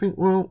 and I think,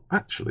 well,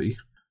 actually,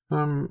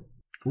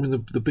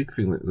 the big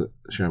thing that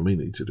Xiaomi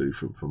need to do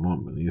for my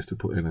money is to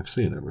put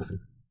NFC in everything.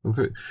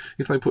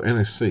 If they put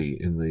NFC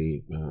in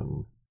the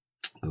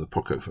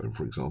Poco phone,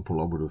 for example,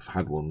 I would have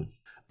had one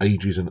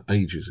ages and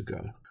ages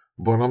ago.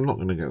 But I'm not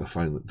going to get a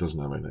phone that doesn't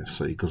have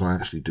NFC, because I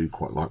actually do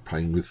quite like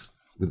paying with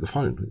the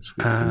phone.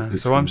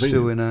 It's so I'm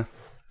still in a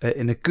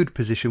good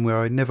position where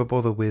I never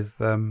bother with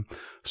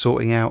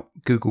sorting out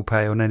Google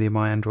Pay on any of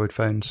my Android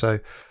phones, so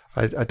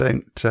I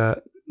don't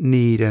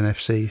need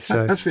NFC.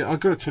 So actually, I've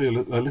got to tell you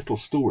a little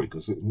story,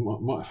 because it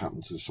might have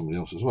happened to somebody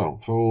else as well.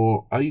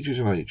 For ages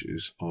and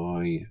ages,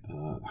 I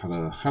had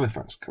a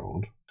Halifax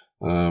card,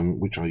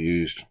 which I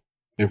used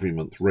every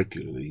month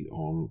regularly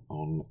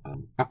on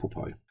Apple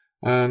Pay.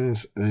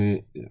 And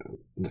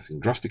nothing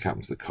drastic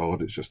happened to the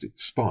card, it's just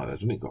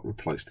expired, and it got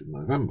replaced in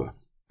November.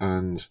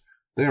 And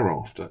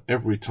thereafter,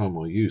 every time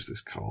I used this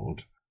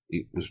card,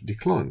 it was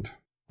declined,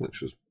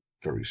 which was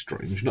very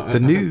strange. The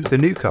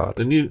new card?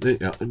 The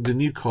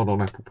new card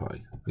on Apple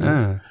Pay.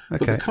 Yeah. Okay.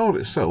 But the card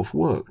itself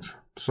worked.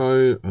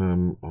 So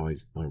I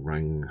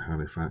rang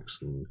Halifax,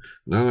 and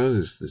no,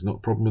 there's not a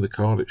problem with the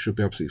card. It should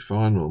be absolutely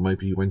fine. Or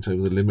maybe you went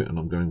over the limit, and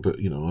I'm going, but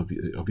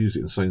I've used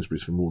it in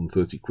Sainsbury's for more than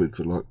 30 quid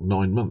for like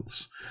 9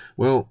 months.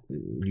 Well,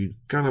 you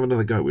go and have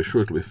another go. We're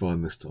sure it'll be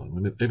fine this time.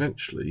 And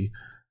eventually,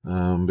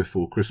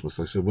 before Christmas,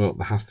 they said, well,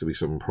 there has to be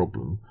some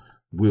problem.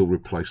 We'll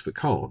replace the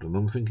card. And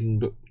I'm thinking,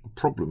 but the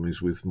problem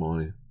is with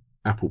my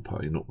Apple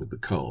Pay, not with the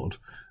card.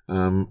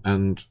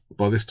 And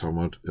by this time,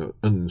 I'd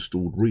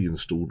uninstalled,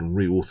 reinstalled, and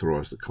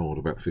reauthorised the card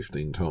about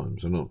 15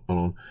 times. And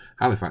on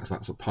Halifax,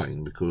 that's a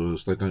pain,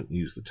 because they don't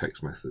use the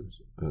text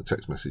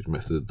message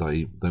method.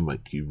 They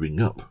make you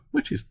ring up,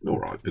 which is all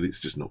right, but it's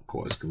just not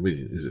quite as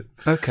convenient, is it?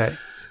 Okay.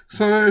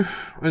 So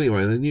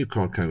anyway, the new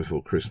card came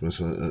before Christmas.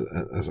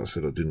 As I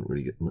said, I didn't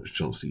really get much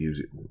chance to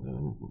use it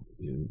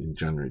in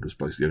January, because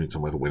basically the only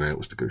time I ever went out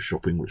was to go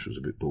shopping, which was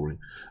a bit boring.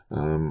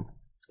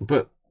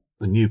 But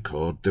the new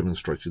card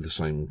demonstrated the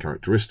same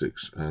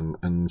characteristics,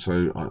 and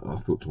so I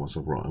thought to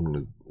myself, right, I'm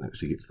going to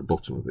actually get to the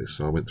bottom of this.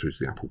 So I went through to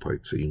the Apple Pay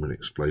team and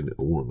explained it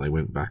all, and they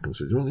went back and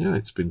said, well, yeah,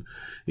 it's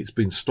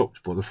been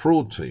stopped by the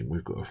fraud team.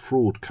 We've got a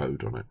fraud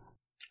code on it.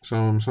 So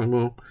I'm saying,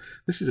 well,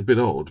 this is a bit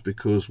odd,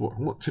 because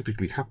what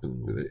typically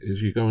happens with it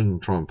is you go and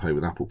try and pay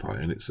with Apple Pay,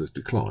 and it says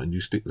declined.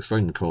 You stick the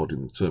same card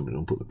in the terminal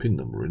and put the PIN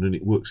number in, and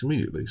it works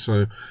immediately.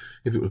 So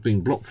if it was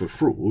being blocked for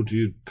fraud,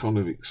 you'd kind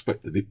of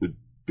expect that it would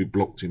be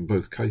blocked in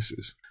both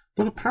cases.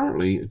 But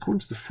apparently,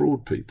 according to the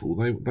fraud people,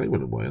 they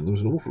went away, and there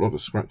was an awful lot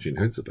of scratching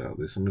heads about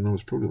this. I mean, I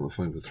was probably on the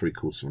phone for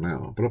 3/4 of an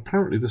hour, but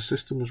apparently the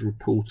system was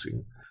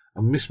reporting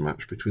a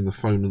mismatch between the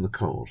phone and the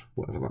card,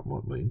 whatever that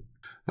might mean.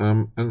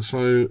 And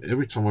so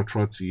every time I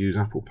tried to use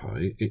Apple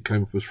Pay, it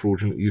came up as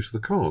fraudulent use of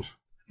the card.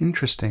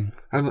 Interesting.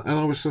 And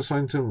I was just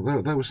saying to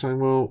them, they were saying,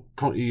 well,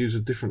 can't you use a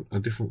different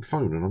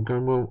phone? And I'm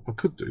going, well, I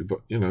could do,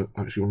 but, I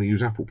actually want to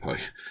use Apple Pay.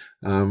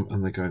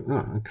 And they go,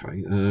 oh,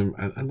 okay.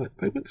 And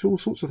they went through all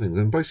sorts of things.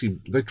 And basically,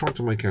 they tried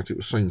to make out it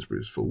was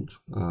Sainsbury's fault,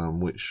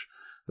 which,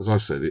 as I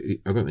said,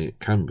 I don't think it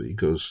can be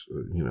because,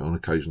 on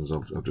occasions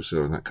I've just said,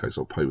 in that case,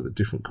 I'll pay with a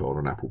different card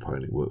on Apple Pay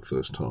and it worked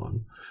first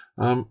time.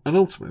 And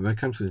ultimately, they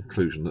came to the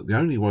conclusion that the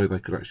only way they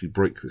could actually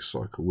break this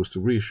cycle was to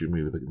reissue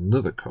me with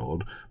another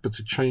card, but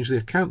to change the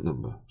account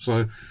number.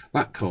 So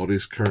that card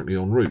is currently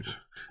en route.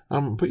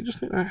 But you just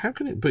think, how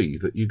can it be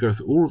that you go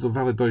through all of the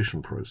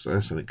validation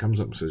process and it comes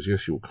up and says,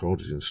 yes, your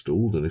card is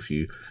installed, and if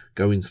you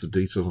go into the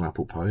details on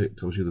Apple Pay, it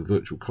tells you the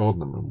virtual card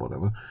number and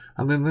whatever,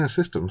 and then their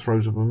system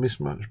throws up a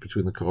mismatch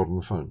between the card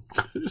and the phone.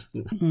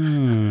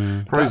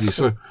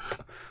 Crazy.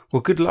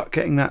 Well, good luck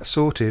getting that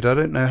sorted. I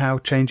don't know how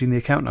changing the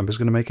account number is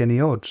going to make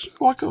any odds.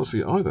 Well, I can't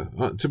see it either.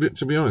 To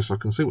be honest, I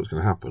can see what's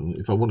going to happen.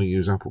 If I want to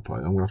use Apple Pay,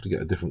 I'm going to have to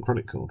get a different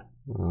credit card.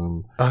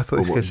 I thought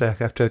you were going to say I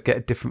have to get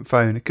a different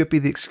phone. It could be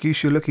the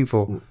excuse you're looking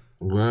for.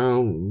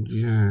 Well,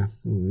 yeah,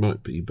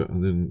 might be, but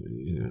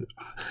then,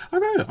 I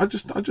don't know. I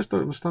just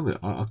don't understand it.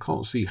 I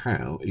can't see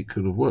how it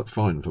could have worked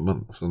fine for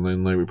months, and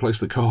then they replace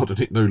the card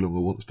and it no longer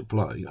wants to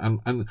play.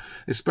 And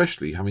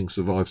especially having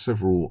survived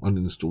several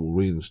uninstall,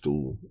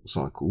 reinstall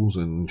cycles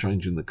and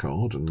changing the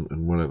card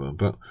and whatever.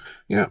 But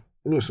yeah.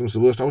 This was the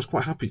worst. I was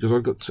quite happy because I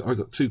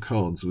got two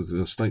cards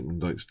with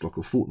statement dates like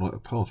a fortnight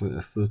apart. I think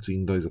they're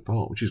 13 days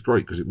apart, which is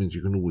great because it means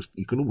you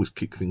can always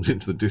kick things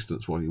into the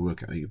distance while you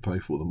work out how you pay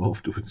for them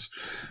afterwards.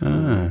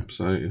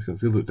 So if that's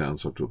the other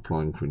downside to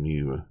applying for a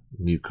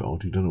new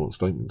card, you don't know what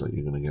statement date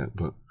you're going to get.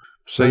 But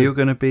so you're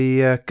going to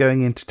be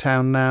going into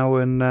town now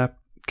and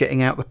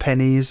getting out the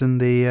pennies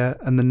and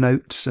the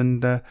notes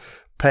and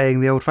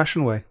paying the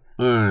old-fashioned way.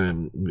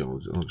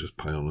 I'll just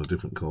pay on a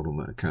different card on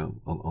that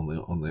account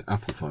on the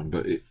Apple phone,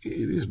 but it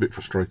is a bit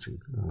frustrating.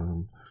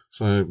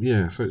 So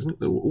it's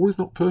always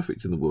not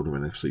perfect in the world of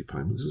NFC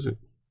payments, is it?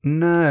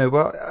 No,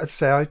 well, I'd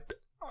say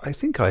I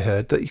think I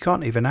heard that you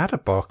can't even add a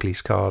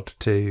Barclays card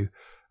to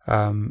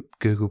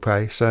Google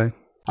Pay. So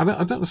I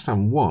don't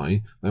understand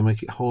why they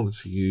make it harder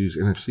to use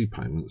NFC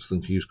payments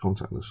than to use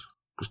contactless.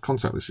 Because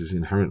contactless is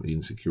inherently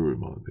insecure, in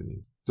my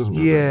opinion. It doesn't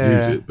matter how you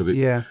use it,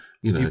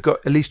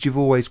 but you've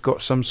always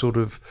got some sort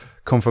of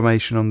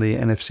confirmation on the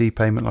NFC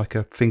payment, like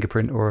a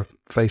fingerprint or a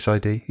Face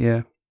ID.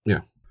 Yeah.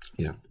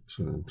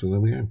 So there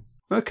we go.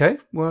 Okay,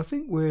 well, I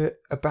think we're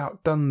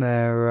about done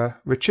there,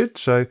 Richard.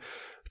 So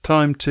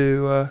time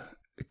to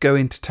go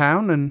into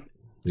town and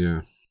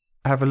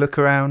have a look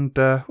around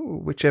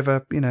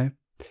whichever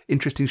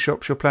interesting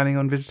shops you're planning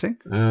on visiting.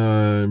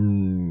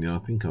 I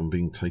think I'm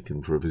being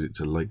taken for a visit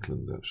to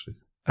Lakeland, actually.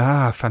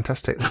 Ah,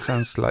 fantastic. That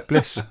sounds like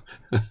bliss.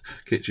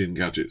 Kitchen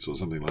gadgets or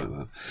something like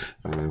that.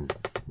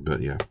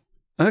 But yeah.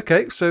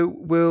 Okay, so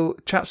we'll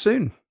chat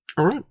soon.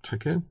 All right, take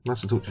care.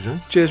 Nice to talk to you, Joe.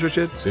 Cheers,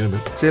 Richard. See you in a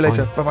bit. See you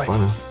later. Bye-bye. Bye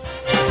now.